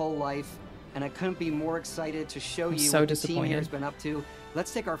called? my whole life, and I couldn't be more excited to show I'm you so what the team here disappointed. has been up to.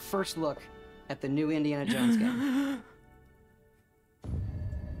 Let's take our first look at the new Indiana Jones game.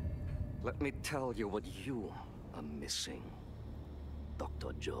 Let me tell you what you are missing,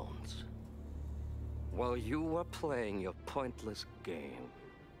 Dr. Jones. While you were playing your pointless game,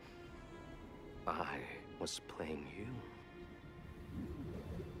 I was playing you.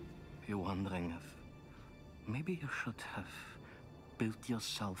 You're wondering if maybe you should have built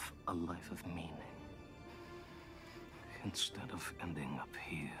yourself a life of meaning instead of ending up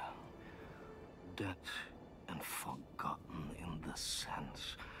here, dead and forgotten in the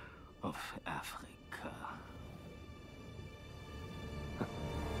sense of Africa.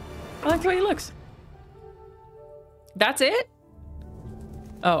 I like the way he looks. That's it?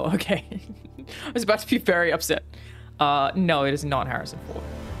 Oh, okay. I was about to be very upset. No, it is not Harrison Ford.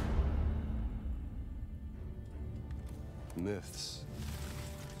 Myths.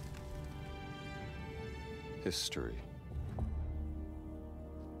 History.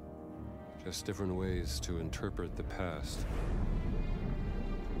 Just different ways to interpret the past.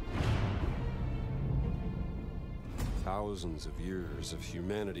 Thousands of years of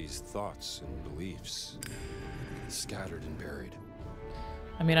humanity's thoughts and beliefs, scattered and buried.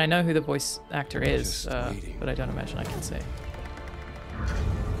 I mean, I know who the voice actor is, Just waiting. but I don't imagine I can say.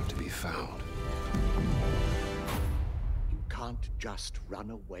 To be found. You can't just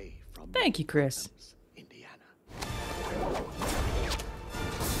run away from Thank you, Chris.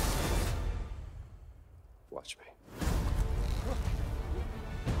 Watch me.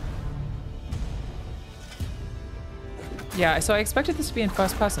 Yeah, so I expected this to be in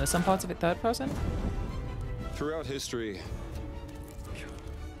first person. Are some parts of it third person? Throughout history,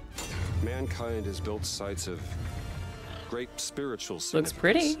 mankind has built sites of great spiritual significance. Looks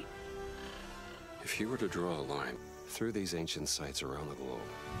pretty. If you were to draw a line through these ancient sites around the globe,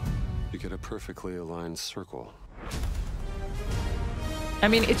 you get a perfectly aligned circle. I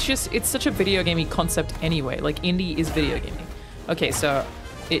mean, it's such a video gamey concept anyway. Like, indie is video gaming. Okay, so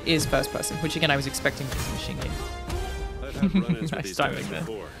it is first person, which again I was expecting from the Machine Game. I've had run-ins with Nice these timing guys there.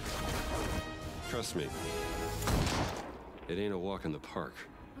 before. Trust me, it ain't a walk in the park.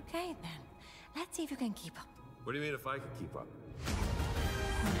 Okay, then. Let's see if you can keep up. What do you mean if I can keep up?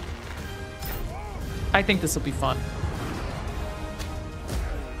 I think this will be fun.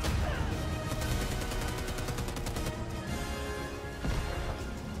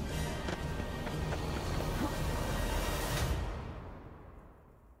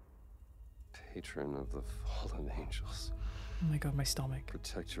 Patron of the fallen angels. Oh my god, my stomach.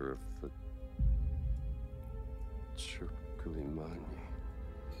 Protector of the Chukulimani.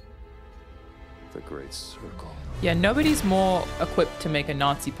 The Great Circle. Yeah, nobody's more equipped to make a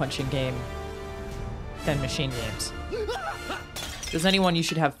Nazi punching game than Machine Games. Does anyone you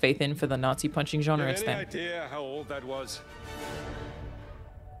should have faith in for the Nazi punching genre? It's Any them. idea how old that was?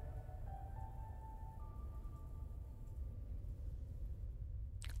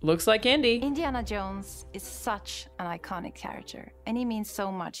 Looks like Indy. Indiana Jones is such an iconic character, and he means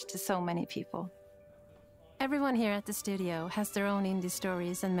so much to so many people. Everyone here at the studio has their own indie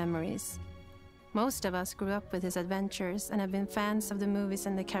stories and memories. Most of us grew up with his adventures and have been fans of the movies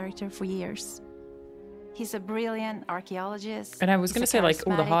and the character for years. He's a brilliant archaeologist. And I was going to say, like,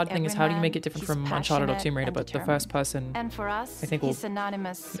 the hard charismatic thing is how do you make everyman. it different He's from Uncharted or passionate Tomb Raider, and but the determined. first person, And for us, I think he's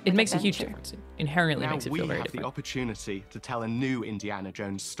synonymous it with makes a huge adventure. difference. It inherently Now makes it we feel very have different. the opportunity to tell a new Indiana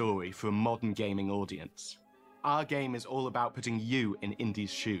Jones story for a modern gaming audience. Our game is all about putting you in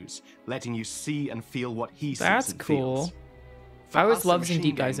Indy's shoes, letting you see and feel what he sees That's and cool. feels. I always us love at seeing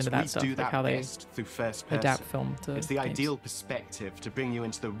Machine deep dives Games, into that we stuff, do like that how they best through first person. adapt film to It's the games. ideal perspective to bring you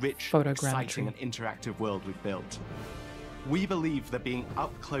into the rich, Photogrammetry. exciting, and interactive world we've built. We believe that being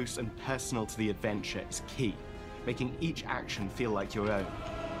up close and personal to the adventure is key, making each action feel like your own.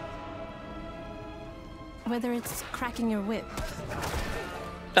 Whether it's cracking your whip,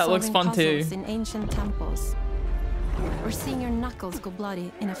 That looks solving fun too. puzzles in ancient temples, or seeing your knuckles go bloody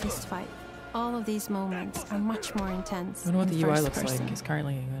in a fist fight. All of these moments are much more intense I don't know what in the UI first looks person. like, because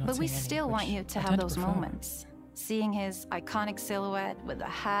currently we're not But we seeing any, still want which you to I have tend those prefer. moments. Seeing his iconic silhouette with the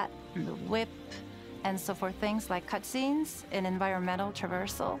hat and the whip. And so for things like cutscenes and environmental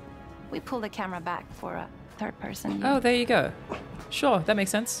traversal, we pull the camera back for a third-person view. Oh, there you go. Sure, that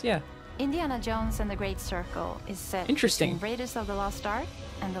makes sense. Yeah. Indiana Jones and the Great Circle is set Interesting. between Raiders of the Lost Ark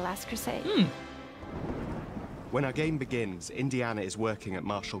and The Last Crusade. When our game begins, Indiana is working at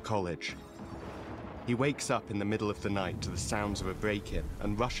Marshall College. He wakes up in the middle of the night to the sounds of a break-in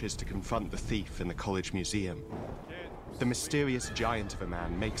and rushes to confront the thief in the college museum. The mysterious giant of a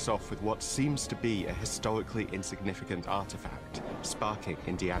man makes off with what seems to be a historically insignificant artifact, sparking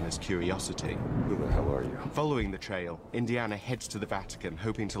Indiana's curiosity. Who the hell are you? Following the trail, Indiana heads to the Vatican,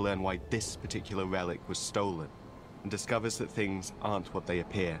 hoping to learn why this particular relic was stolen, and discovers that things aren't what they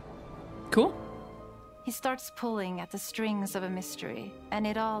appear. Cool. He starts pulling at the strings of a mystery, and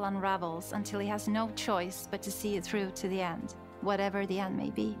it all unravels until he has no choice but to see it through to the end, whatever the end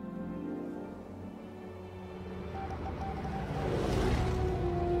may be.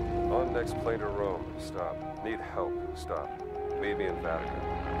 On next plane to Rome. Stop. Need help. Stop. Meet me in Vatican.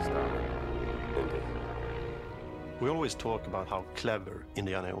 Stop. Indy. We always talk about how clever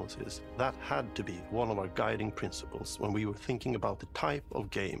Indiana Jones is. That had to be one of our guiding principles when we were thinking about the type of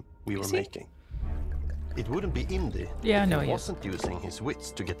game we were making. It wouldn't be Indy Yeah, I if know he you. wasn't using his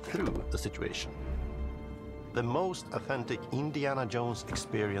wits to get through the situation. The most authentic Indiana Jones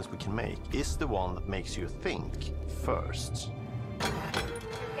experience we can make is the one that makes you think first.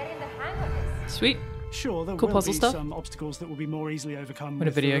 Sweet. Sure, there Cool will puzzle be stuff. some obstacles that will be more easily overcome. When a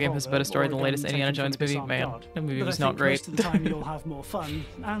with the video game has a revolver better story or than the gun latest Indiana taken Jones from a movie, disarmed man, guard. that movie But was I not think great. Most of the time, you'll have more fun,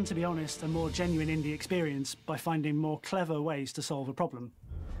 and to be honest, a more genuine indie experience by finding more clever ways to solve a problem.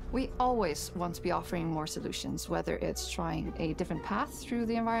 We always want to be offering more solutions, whether it's trying a different path through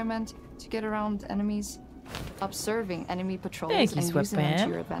the environment to get around enemies, observing enemy patrols Thank you, and using them to Sweatband.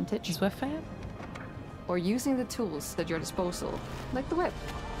 your advantage, Sweatband? or using the tools at your disposal, like the whip.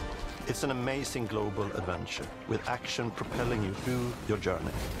 It's an amazing global adventure with action propelling you through your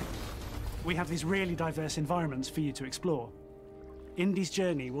journey. We have these really diverse environments for you to explore. Indy's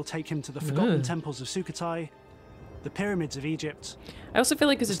journey will take him to the forgotten Ugh. temples of Sukhothai, the pyramids of Egypt. I also feel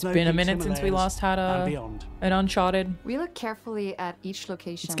like because it's been a minute since we last had and beyond. an Uncharted. We look carefully at each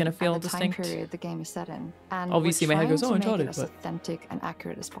location gonna feel and the distinct. time period the game is set in, and Obviously, we're my head trying goes, "Oh, to make Uncharted," it as but- authentic and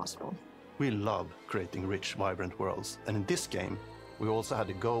accurate as possible. We love creating rich, vibrant worlds, and in this game, we also had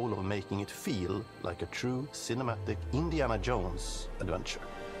the goal of making it feel like a true cinematic Indiana Jones adventure.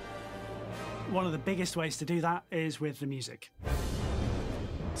 One of the biggest ways to do that is with the music.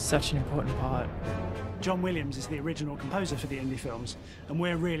 Such an important part. John Williams is the original composer for the indie films, and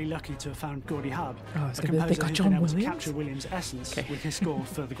we're really lucky to have found Gordy Hub, Oh, it's a gonna be- they composer got who's John been able to Williams? capture Williams' essence Okay. with his score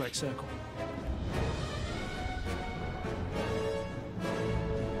for The Great Circle.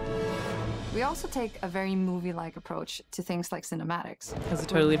 We also take a very movie-like approach to things like cinematics. Has a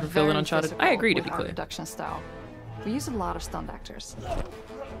totally different feel than Very Uncharted. physical I agree, to with be our clear. production style. We use a lot of stunt actors.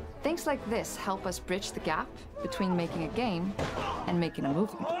 Things like this help us bridge the gap between making a game and making a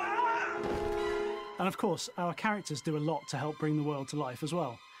movie. And of course, our characters do a lot to help bring the world to life as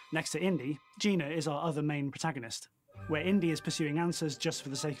well. Next to Indy, Gina is our other main protagonist. Where Indy is pursuing answers just for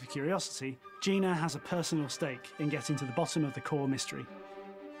the sake of curiosity, Gina has a personal stake in getting to the bottom of the core mystery.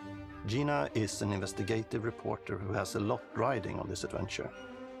 Gina is an investigative reporter who has a lot riding on this adventure.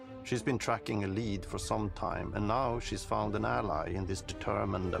 She's been tracking a lead for some time, and now she's found an ally in this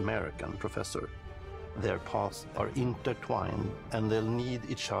determined American professor. Their paths are intertwined, and they'll need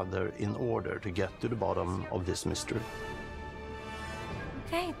each other in order to get to the bottom of this mystery.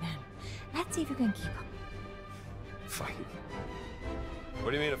 Okay, then. Let's see if you can keep up. Fine.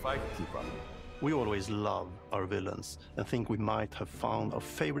 What do you mean if I can keep up? We always love our villains and think we might have found our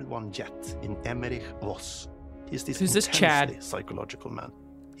favorite one yet in Emmerich Voss. He's this Who's this intensely Chad? psychological man.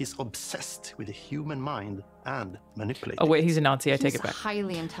 He's obsessed with the human mind and manipulating. Oh wait, he's a Nazi. I take it back. He's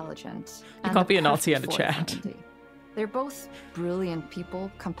highly intelligent. You can't be a Nazi and and a Chad. They're both brilliant people,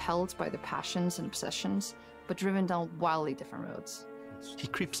 compelled by their passions and obsessions, but driven down wildly different roads. He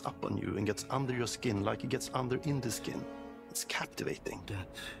creeps up on you and gets under your skin like he gets under Indy's skin. It's captivating. Dead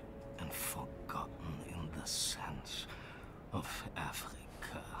and forgotten in the sense of Africa.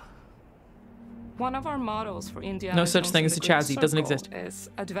 One of our models for Indiana No such Jones thing and as the a Great Chazzy, doesn't Circle exist. Is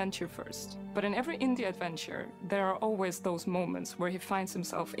adventure first. But in every indie adventure, there are always those moments where he finds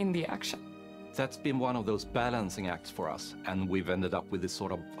himself in the action. That's been one of those balancing acts for us, and we've ended up with this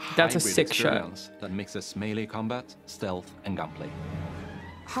sort of That's a hybrid sick shirt. experience that mixes melee combat, stealth, and gunplay.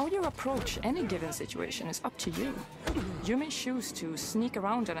 How you approach any given situation is up to you. You may choose to sneak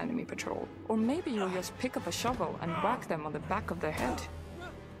around an enemy patrol, or maybe you'll just pick up a shovel and whack them on the back of their head.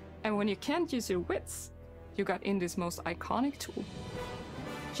 And when you can't use your wits, you got Indy's most iconic tool.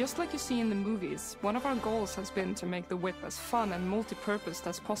 Just like you see in the movies, one of our goals has been to make the whip as fun and multi-purposed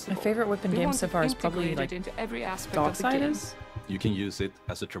as possible. My favorite whip in We games want so it far is probably integrated like into every aspect of the game. Darksiders. You can use it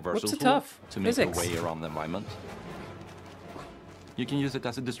as a traversal Whoops, tool tough. to make Physics. your way around the environment. You can use it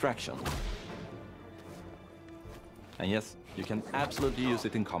as a distraction. And yes, you can absolutely use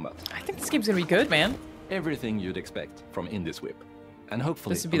it in combat. I think this game's gonna be good, man. Everything you'd expect from Indy's whip. And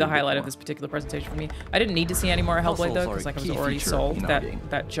hopefully This would be a the little bit highlight of more. this particular presentation for me. I didn't need to see any more Hellblade though, because like I was Key already feature sold. in our That game.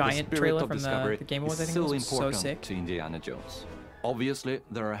 that The giant spirit trailer of from discovery the Game is Awards, I think, so was so important sick. to Indiana Jones. Obviously,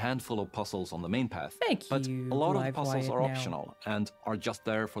 there are a handful of puzzles on the main path, Thank but you, a lot of Live puzzles Wyatt are now. optional and are just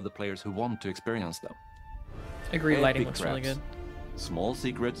there for the players who want to experience them. Agreed, lighting Epic looks really traps, good. Small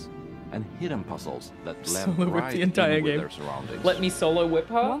secrets, and hidden puzzles that blend Solo whip right the entire in with game. their surroundings. Let me solo whip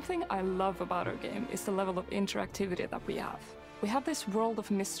her. One thing I love about our game is the level of interactivity that we have. We have this world of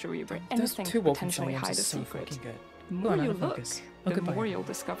mystery where Those anything two could Wolfenstein potentially games hide are a so secret. fucking good. The Go more on, you out of look, focus. Oh, the goodbye. more you'll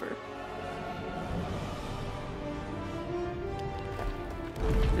discover.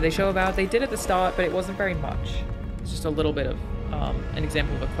 Did they show about? They did at the start, but it wasn't very much. It's just a little bit of an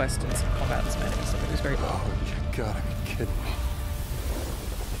example of a quest and some combat and some enemies stuff. It was very low. You gotta be kidding me.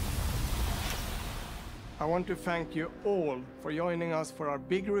 I want to thank you all for joining us for our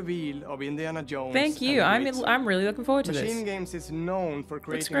big reveal of Indiana Jones. Thank you. and the Great I'm really looking forward to Machine this. Games is known for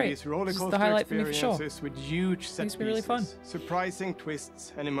creating great. these roller This is the coaster highlight for me for sure. experiences with huge set It's gonna be really fun. pieces, surprising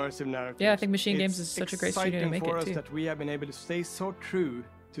twists, and immersive narratives. Yeah, I think Machine It's Games is such a great studio to exciting make for it us too. that we have been able to stay so true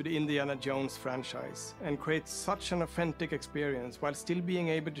to the Indiana Jones franchise and create such an authentic experience while still being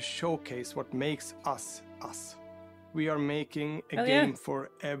able to showcase what makes us us. We are making a Hell yeah. game for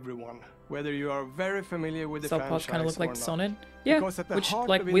everyone, whether you are very familiar with the Cell pods franchise kind of look like or not. Dishonored. Yeah, Because at the which heart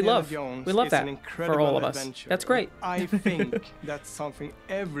like of we Indiana love. Jones We love is that an for incredible all of us. adventure. That's great. I think that's something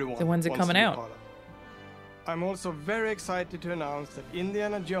everyone So when's it wants to coming be out? part of. I'm also very excited to announce that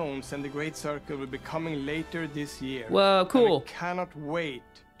Indiana Jones and the Great Circle will be coming later this year. Whoa, And cool. we cannot wait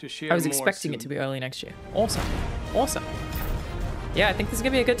to share I was more expecting soon. it to be early next year. Awesome. Awesome. Yeah, I think this is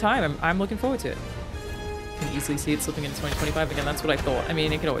going to be a good time. I'm looking forward to it. Can easily see it slipping into 2025 again. That's what I thought. I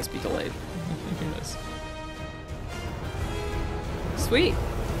mean, it could always be delayed. Who knows? Sweet.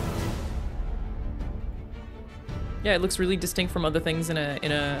 Yeah, it looks really distinct from other things in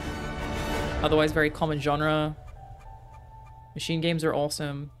a otherwise very common genre. Machine games are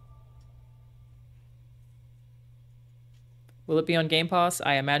awesome. Will it be on Game Pass?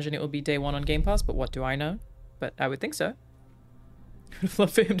 I imagine it will be day one on Game Pass, but what do I know? But I would think so. I'd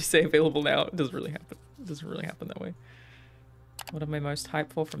love for him to say available now. It doesn't really happen. It doesn't really happen that way. What am I most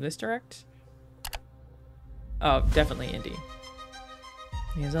hyped for from this direct? Oh, definitely indie.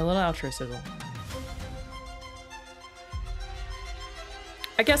 Here's a little outro sizzle.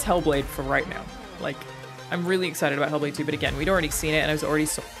 I guess Hellblade for right now. Like, I'm really excited about Hellblade 2, but again, we'd already seen it and I was already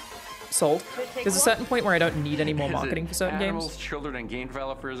sold. There's a certain point where I don't need any more Is it marketing for certain animals, games. children, and game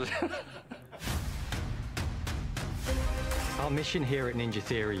developers? Our mission here at Ninja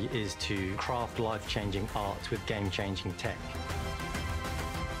Theory is to craft life-changing art with game-changing tech.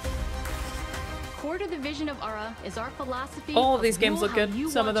 Core to the vision of Ara is our philosophy. All of these of games rule look how good. you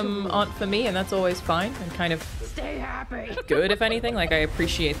Some of want to them rule. aren't for me, and that's always fine and kind of Stay happy. good, if anything. Like, I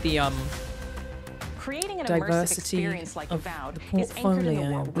appreciate the Creating an immersive diversity experience like of Avowed the is anchored in the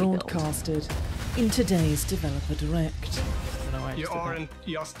portfolio world we built. broadcasted in today's Developer Direct. I don't know why I You just did that. aren't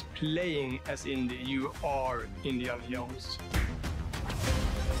just playing as indie, you are Indiana Jones.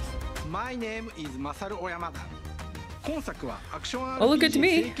 My name is Masaru Oyamada. 今作はアクション Oh, look good to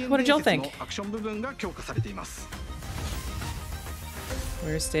me. RPG What did y'all 聖剣伝 think? 説のアクション部分が強化されています。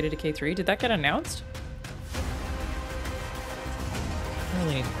 Where's State of Decay 3? Did that get announced? I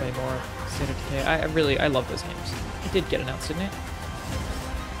really need to play more State of Decay. I love those games. It did get announced, didn't it?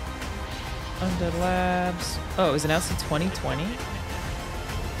 Undead Labs. Oh, it was announced in 2020?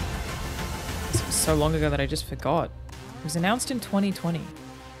 This was so long ago that I just forgot. It was announced in 2020.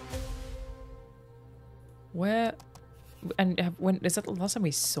 Where... And when... Is that the last time we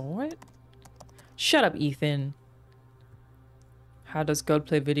saw it? Shut up, Ethan. How does God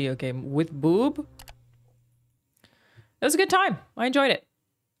play video game? With boob? It was a good time. I enjoyed it.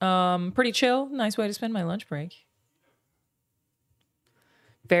 Pretty chill. Nice way to spend my lunch break.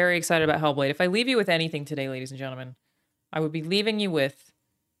 Very excited about Hellblade. If I leave you with anything today, ladies and gentlemen, I would be leaving you with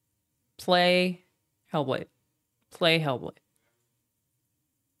play Hellblade. Play Hellblade.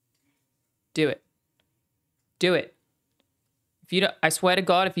 Do it. Do it. If you don't, I swear to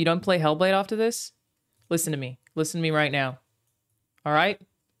God, if you don't play Hellblade after this, listen to me. Listen to me right now. All right?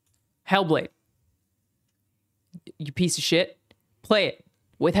 Hellblade. You piece of shit. Play it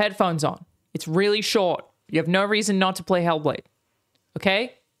with headphones on. It's really short. You have no reason not to play Hellblade.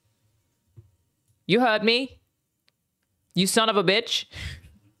 Okay? You heard me. You son of a bitch.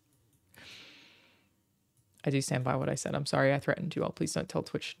 I do stand by what I said. I'm sorry I threatened you all. Please don't tell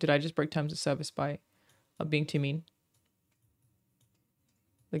Twitch. Did I just break terms of service by being too mean?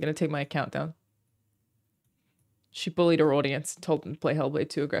 They're going to take my account down. She bullied her audience and told them to play Hellblade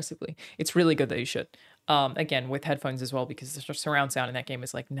too aggressively. It's really good that you should. Again, with headphones as well, because the surround sound in that game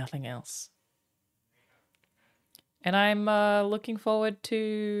is like nothing else. And I'm looking forward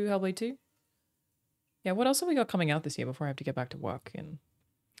to Hellblade 2. Yeah, what else have we got coming out this year before I have to get back to work in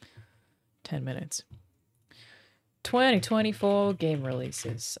 10 minutes? 2024 game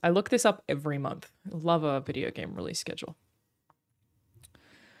releases. I look this up every month. Love a video game release schedule.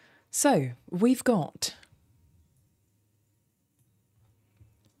 So, we've got...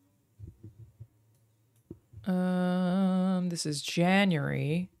 this is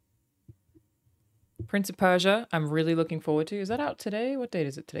January. Prince of Persia, I'm really looking forward to. Is that out today? What date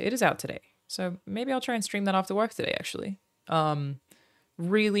is it today? It is out today. So maybe I'll try and stream that after work today, actually.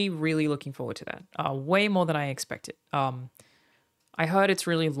 Really, really looking forward to that. Way more than I expected. I heard it's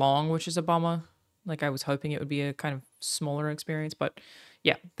really long, which is a bummer. Like, I was hoping it would be a kind of smaller experience. But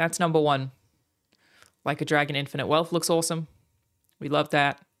yeah, that's number one. Like a Dragon Infinite Wealth looks awesome. We love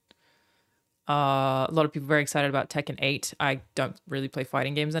that. A lot of people very excited about Tekken 8. I don't really play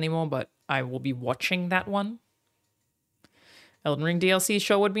fighting games anymore, but I will be watching that one. Elden Ring DLC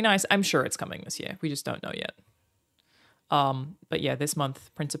sure would be nice. I'm sure it's coming this year. We just don't know yet. But yeah, this month,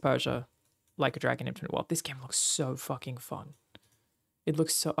 Prince of Persia, Like a Dragon Infinite Wealth. This game looks so fucking fun. It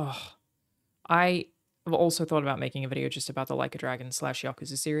looks so... Oh. I have also thought about making a video just about the Like a Dragon /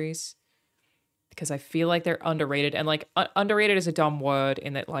 Yakuza series. Because I feel like they're underrated. And like, underrated is a dumb word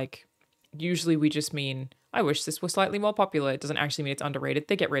in that like... Usually we just mean, I wish this was slightly more popular. It doesn't actually mean it's underrated.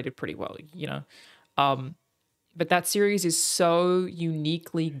 They get rated pretty well, you know. But that series is so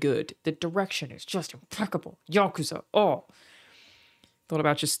uniquely good. The direction is just impeccable. Yakuza, oh. Thought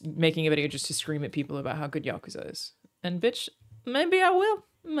about just making a video just to scream at people about how good Yakuza is. And bitch, maybe I will.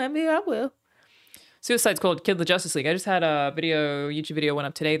 Maybe I will. Suicide Squad Killed the Justice League. I just had a YouTube video went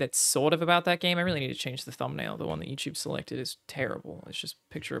up today that's sort of about that game. I really need to change the thumbnail. The one that YouTube selected is terrible. It's just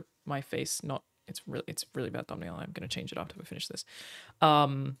a picture of my face. It's really bad thumbnail. I'm going to change it after we finish this.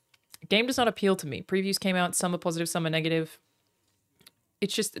 Game does not appeal to me. Previews came out. Some are positive, some are negative.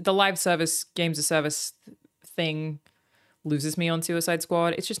 It's just the live service, games of service thing loses me on Suicide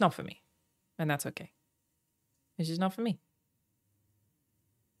Squad. It's just not for me. And that's okay. It's just not for me.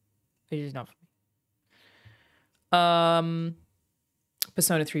 It's just not for me.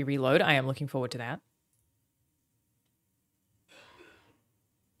 Persona 3 Reload. I am looking forward to that.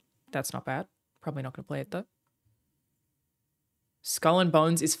 That's not bad. Probably not going to play it though. Skull and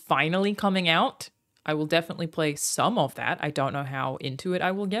Bones is finally coming out. I will definitely play some of that. I don't know how into it I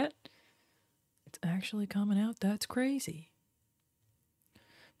will get. It's actually coming out. That's crazy.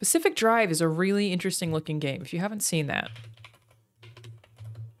 Pacific Drive is a really interesting looking game. If you haven't seen that.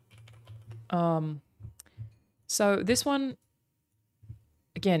 So this one,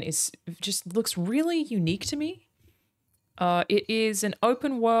 again, just looks really unique to me. It is an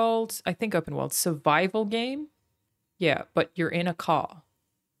open world survival game. Yeah, but you're in a car,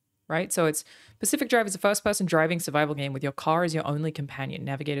 right? So it's Pacific Drive is a first-person driving survival game with your car as your only companion.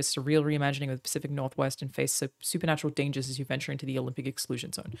 Navigate a surreal reimagining of the Pacific Northwest and face supernatural dangers as you venture into the Olympic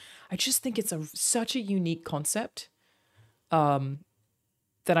exclusion zone. I just think it's such a unique concept that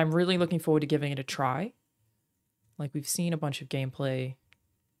I'm really looking forward to giving it a try. Like, we've seen a bunch of gameplay.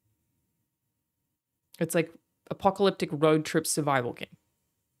 It's like apocalyptic road trip survival game.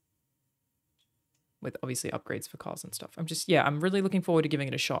 With obviously upgrades for cars and stuff. I'm really looking forward to giving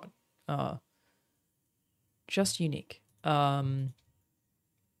it a shot. Just unique.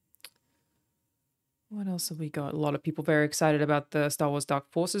 What else have we got? A lot of people very excited about the Star Wars Dark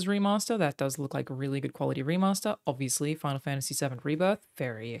Forces remaster. That does look like a really good quality remaster. Obviously, Final Fantasy VII Rebirth,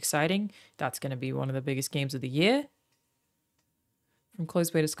 very exciting. That's going to be one of the biggest games of the year. From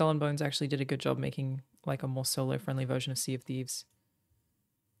Closed Beta, Skull and Bones actually did a good job making like a more solo-friendly version of Sea of Thieves.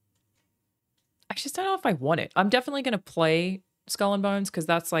 I just don't know if I want it. I'm definitely going to play Skull and Bones because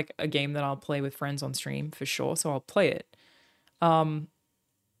that's like a game that I'll play with friends on stream for sure, so I'll play it.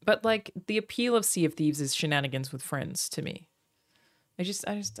 But like the appeal of Sea of Thieves is shenanigans with friends to me. I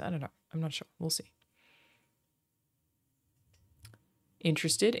don't know. I'm not sure. We'll see.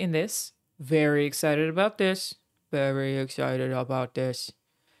 Interested in this. Very excited about this. Very excited about this.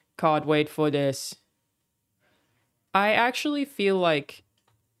 Can't wait for this. I actually feel like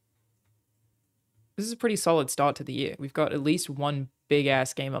this is a pretty solid start to the year. We've got at least one big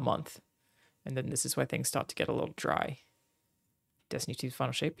ass game a month. And then this is where things start to get a little dry. Destiny 2's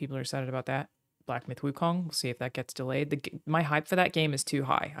Final Shape. People are excited about that. Black Myth Wukong. We'll see if that gets delayed. My hype for that game is too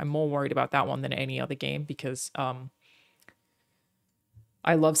high. I'm more worried about that one than any other game because I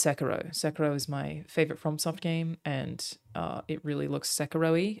love Sekiro. Sekiro is my favorite FromSoft game, and it really looks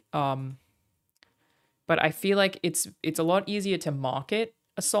Sekiro-y. But I feel like it's a lot easier to market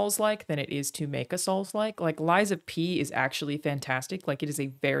a Souls-like than it is to make a Souls-like. Like Lies of P is actually fantastic. Like it is a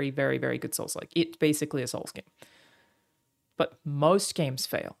very, very, very good Souls-like. It's basically a Souls game. But most games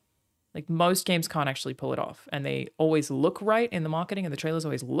fail. Like most games can't actually pull it off. And they always look right in the marketing, and the trailers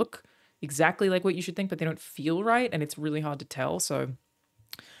always look exactly like what you should think, but they don't feel right, and it's really hard to tell. So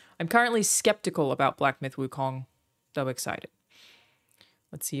I'm currently skeptical about Black Myth Wukong, though excited.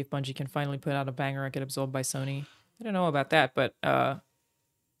 Let's see if Bungie can finally put out a banger and get absorbed by Sony. I don't know about that, but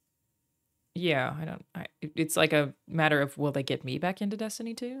yeah, it's like a matter of will they get me back into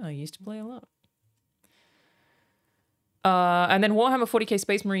Destiny 2? I used to play a lot. And then Warhammer 40k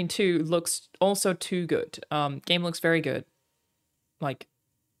Space Marine 2 looks also too good. Game looks very good. Like,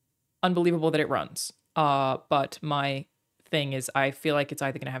 unbelievable that it runs. But my thing is I feel like it's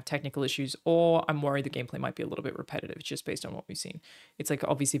either going to have technical issues or I'm worried the gameplay might be a little bit repetitive just based on what we've seen. It's like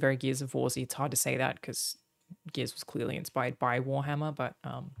obviously very Gears of War-y. It's hard to say that because Gears was clearly inspired by Warhammer, but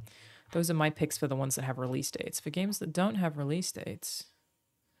those are my picks for the ones that have release dates. For games that don't have release dates...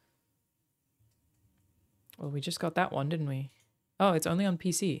 Well, we just got that one, didn't we? Oh, it's only on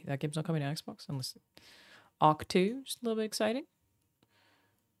PC. That game's not coming to Xbox. Unless Arc 2 is a little bit exciting.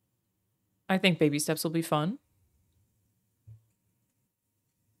 I think Baby Steps will be fun.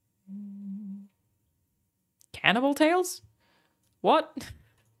 Cannibal Tales? What?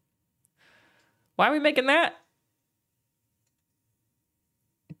 Why are we making that?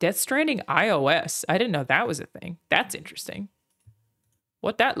 Death Stranding iOS. I didn't know that was a thing. That's interesting.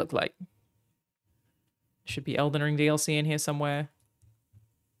 What'd that look like? Should be Elden Ring DLC in here somewhere.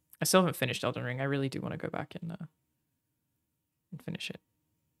 I still haven't finished Elden Ring. I really do want to go back and finish it.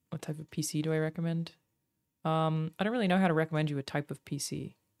 What type of PC do I recommend? I don't really know how to recommend you a type of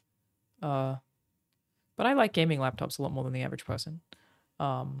PC. But I like gaming laptops a lot more than the average person.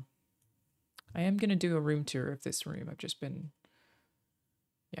 I am going to do a room tour of this room. I've just been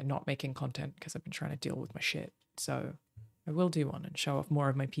not making content because I've been trying to deal with my shit. So I will do one and show off more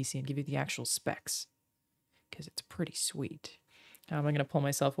of my PC and give you the actual specs. Because it's pretty sweet. I'm going to pull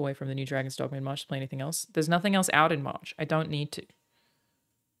myself away from the new Dragon's Dogma in March to play anything else. There's nothing else out in March. I don't need to.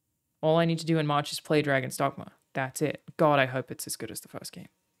 All I need to do in March is play Dragon's Dogma. That's it. God, I hope it's as good as the first game.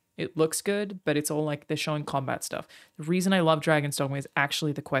 It looks good, but it's all like they're showing combat stuff. The reason I love Dragon's Dogma is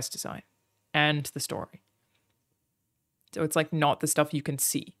actually the quest design and the story. So it's like not the stuff you can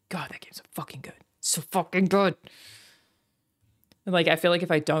see. God, that game's so fucking good. So fucking good. Like, I feel like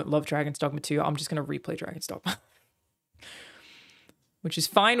if I don't love Dragon's Dogma 2, I'm just going to replay Dragon's Dogma. Which is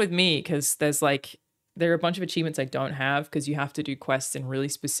fine with me, because there are a bunch of achievements I don't have, because you have to do quests in really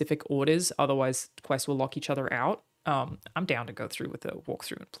specific orders, otherwise quests will lock each other out. I'm down to go through with a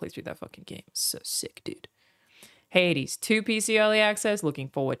walkthrough and play through that fucking game. So sick, dude. Hades 2 PC Early Access, looking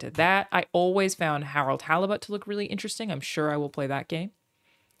forward to that. I always found Harold Halibut to look really interesting. I'm sure I will play that game.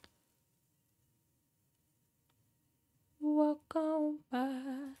 Welcome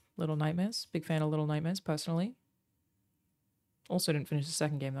back. Little Nightmares. Big fan of Little Nightmares, personally. Also didn't finish the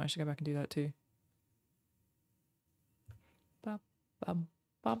second game, though. I should go back and do that, too. Bum, bum,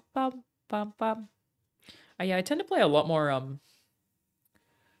 bum, bum, bum, bum. Yeah, I tend to play a lot more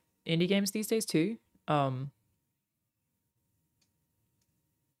indie games these days, too.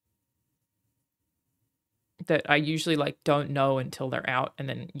 That I usually don't know until they're out, and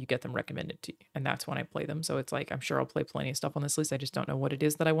then you get them recommended to you, and that's when I play them. So it's like I'm sure I'll play plenty of stuff on this list. I just don't know what it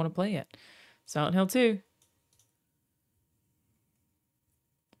is that I want to play yet. Silent Hill 2.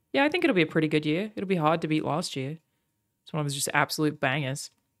 Yeah, I think it'll be a pretty good year. It'll be hard to beat last year. It's one of those just absolute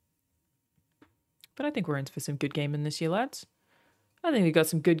bangers. But I think we're in for some good gaming this year, lads. I think we got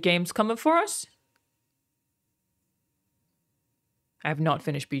some good games coming for us. I have not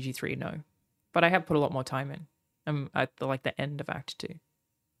finished BG3, no. But I have put a lot more time in. I'm at the end of Act 2.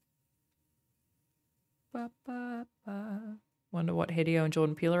 Wonder what Hideo and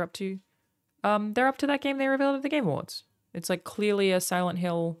Jordan Peele are up to. They're up to that game they revealed at the Game Awards. It's like clearly a Silent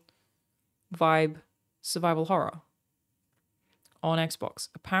Hill vibe survival horror on Xbox.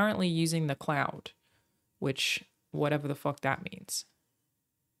 Apparently using the cloud, which whatever the fuck that means.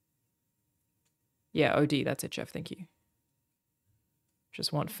 Yeah, OD, that's it, Jeff. Thank you.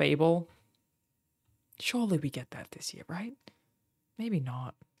 Just want Fable. Surely we get that this year, right? Maybe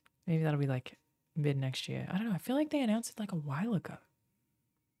not. Maybe that'll be like mid next year. I don't know. I feel like they announced it like a while ago.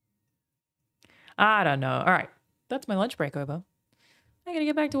 I don't know. All right. That's my lunch break over. I gotta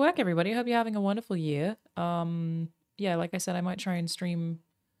get back to work, everybody. I hope you're having a wonderful year. Yeah, like I said, I might try and stream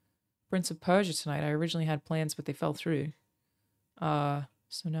Prince of Persia tonight. I originally had plans, but they fell through. So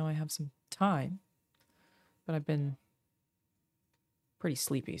now I have some time. But I've been pretty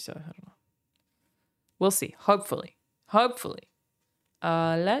sleepy, so I don't know. We'll see. Hopefully. Hopefully.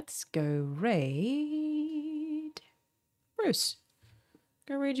 Let's go raid Bruce.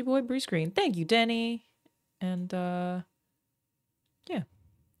 Go raid your boy Bruce Green. Thank you, Denny. And yeah.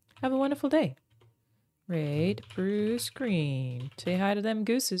 Have a wonderful day. Raid Bruce Green. Say hi to them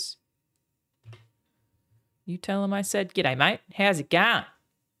gooses. You tell him I said, "G'day, mate. How's it going?"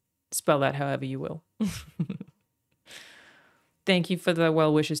 Spell that however you will. Thank you for the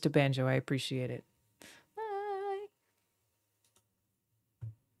well wishes to Banjo. I appreciate it.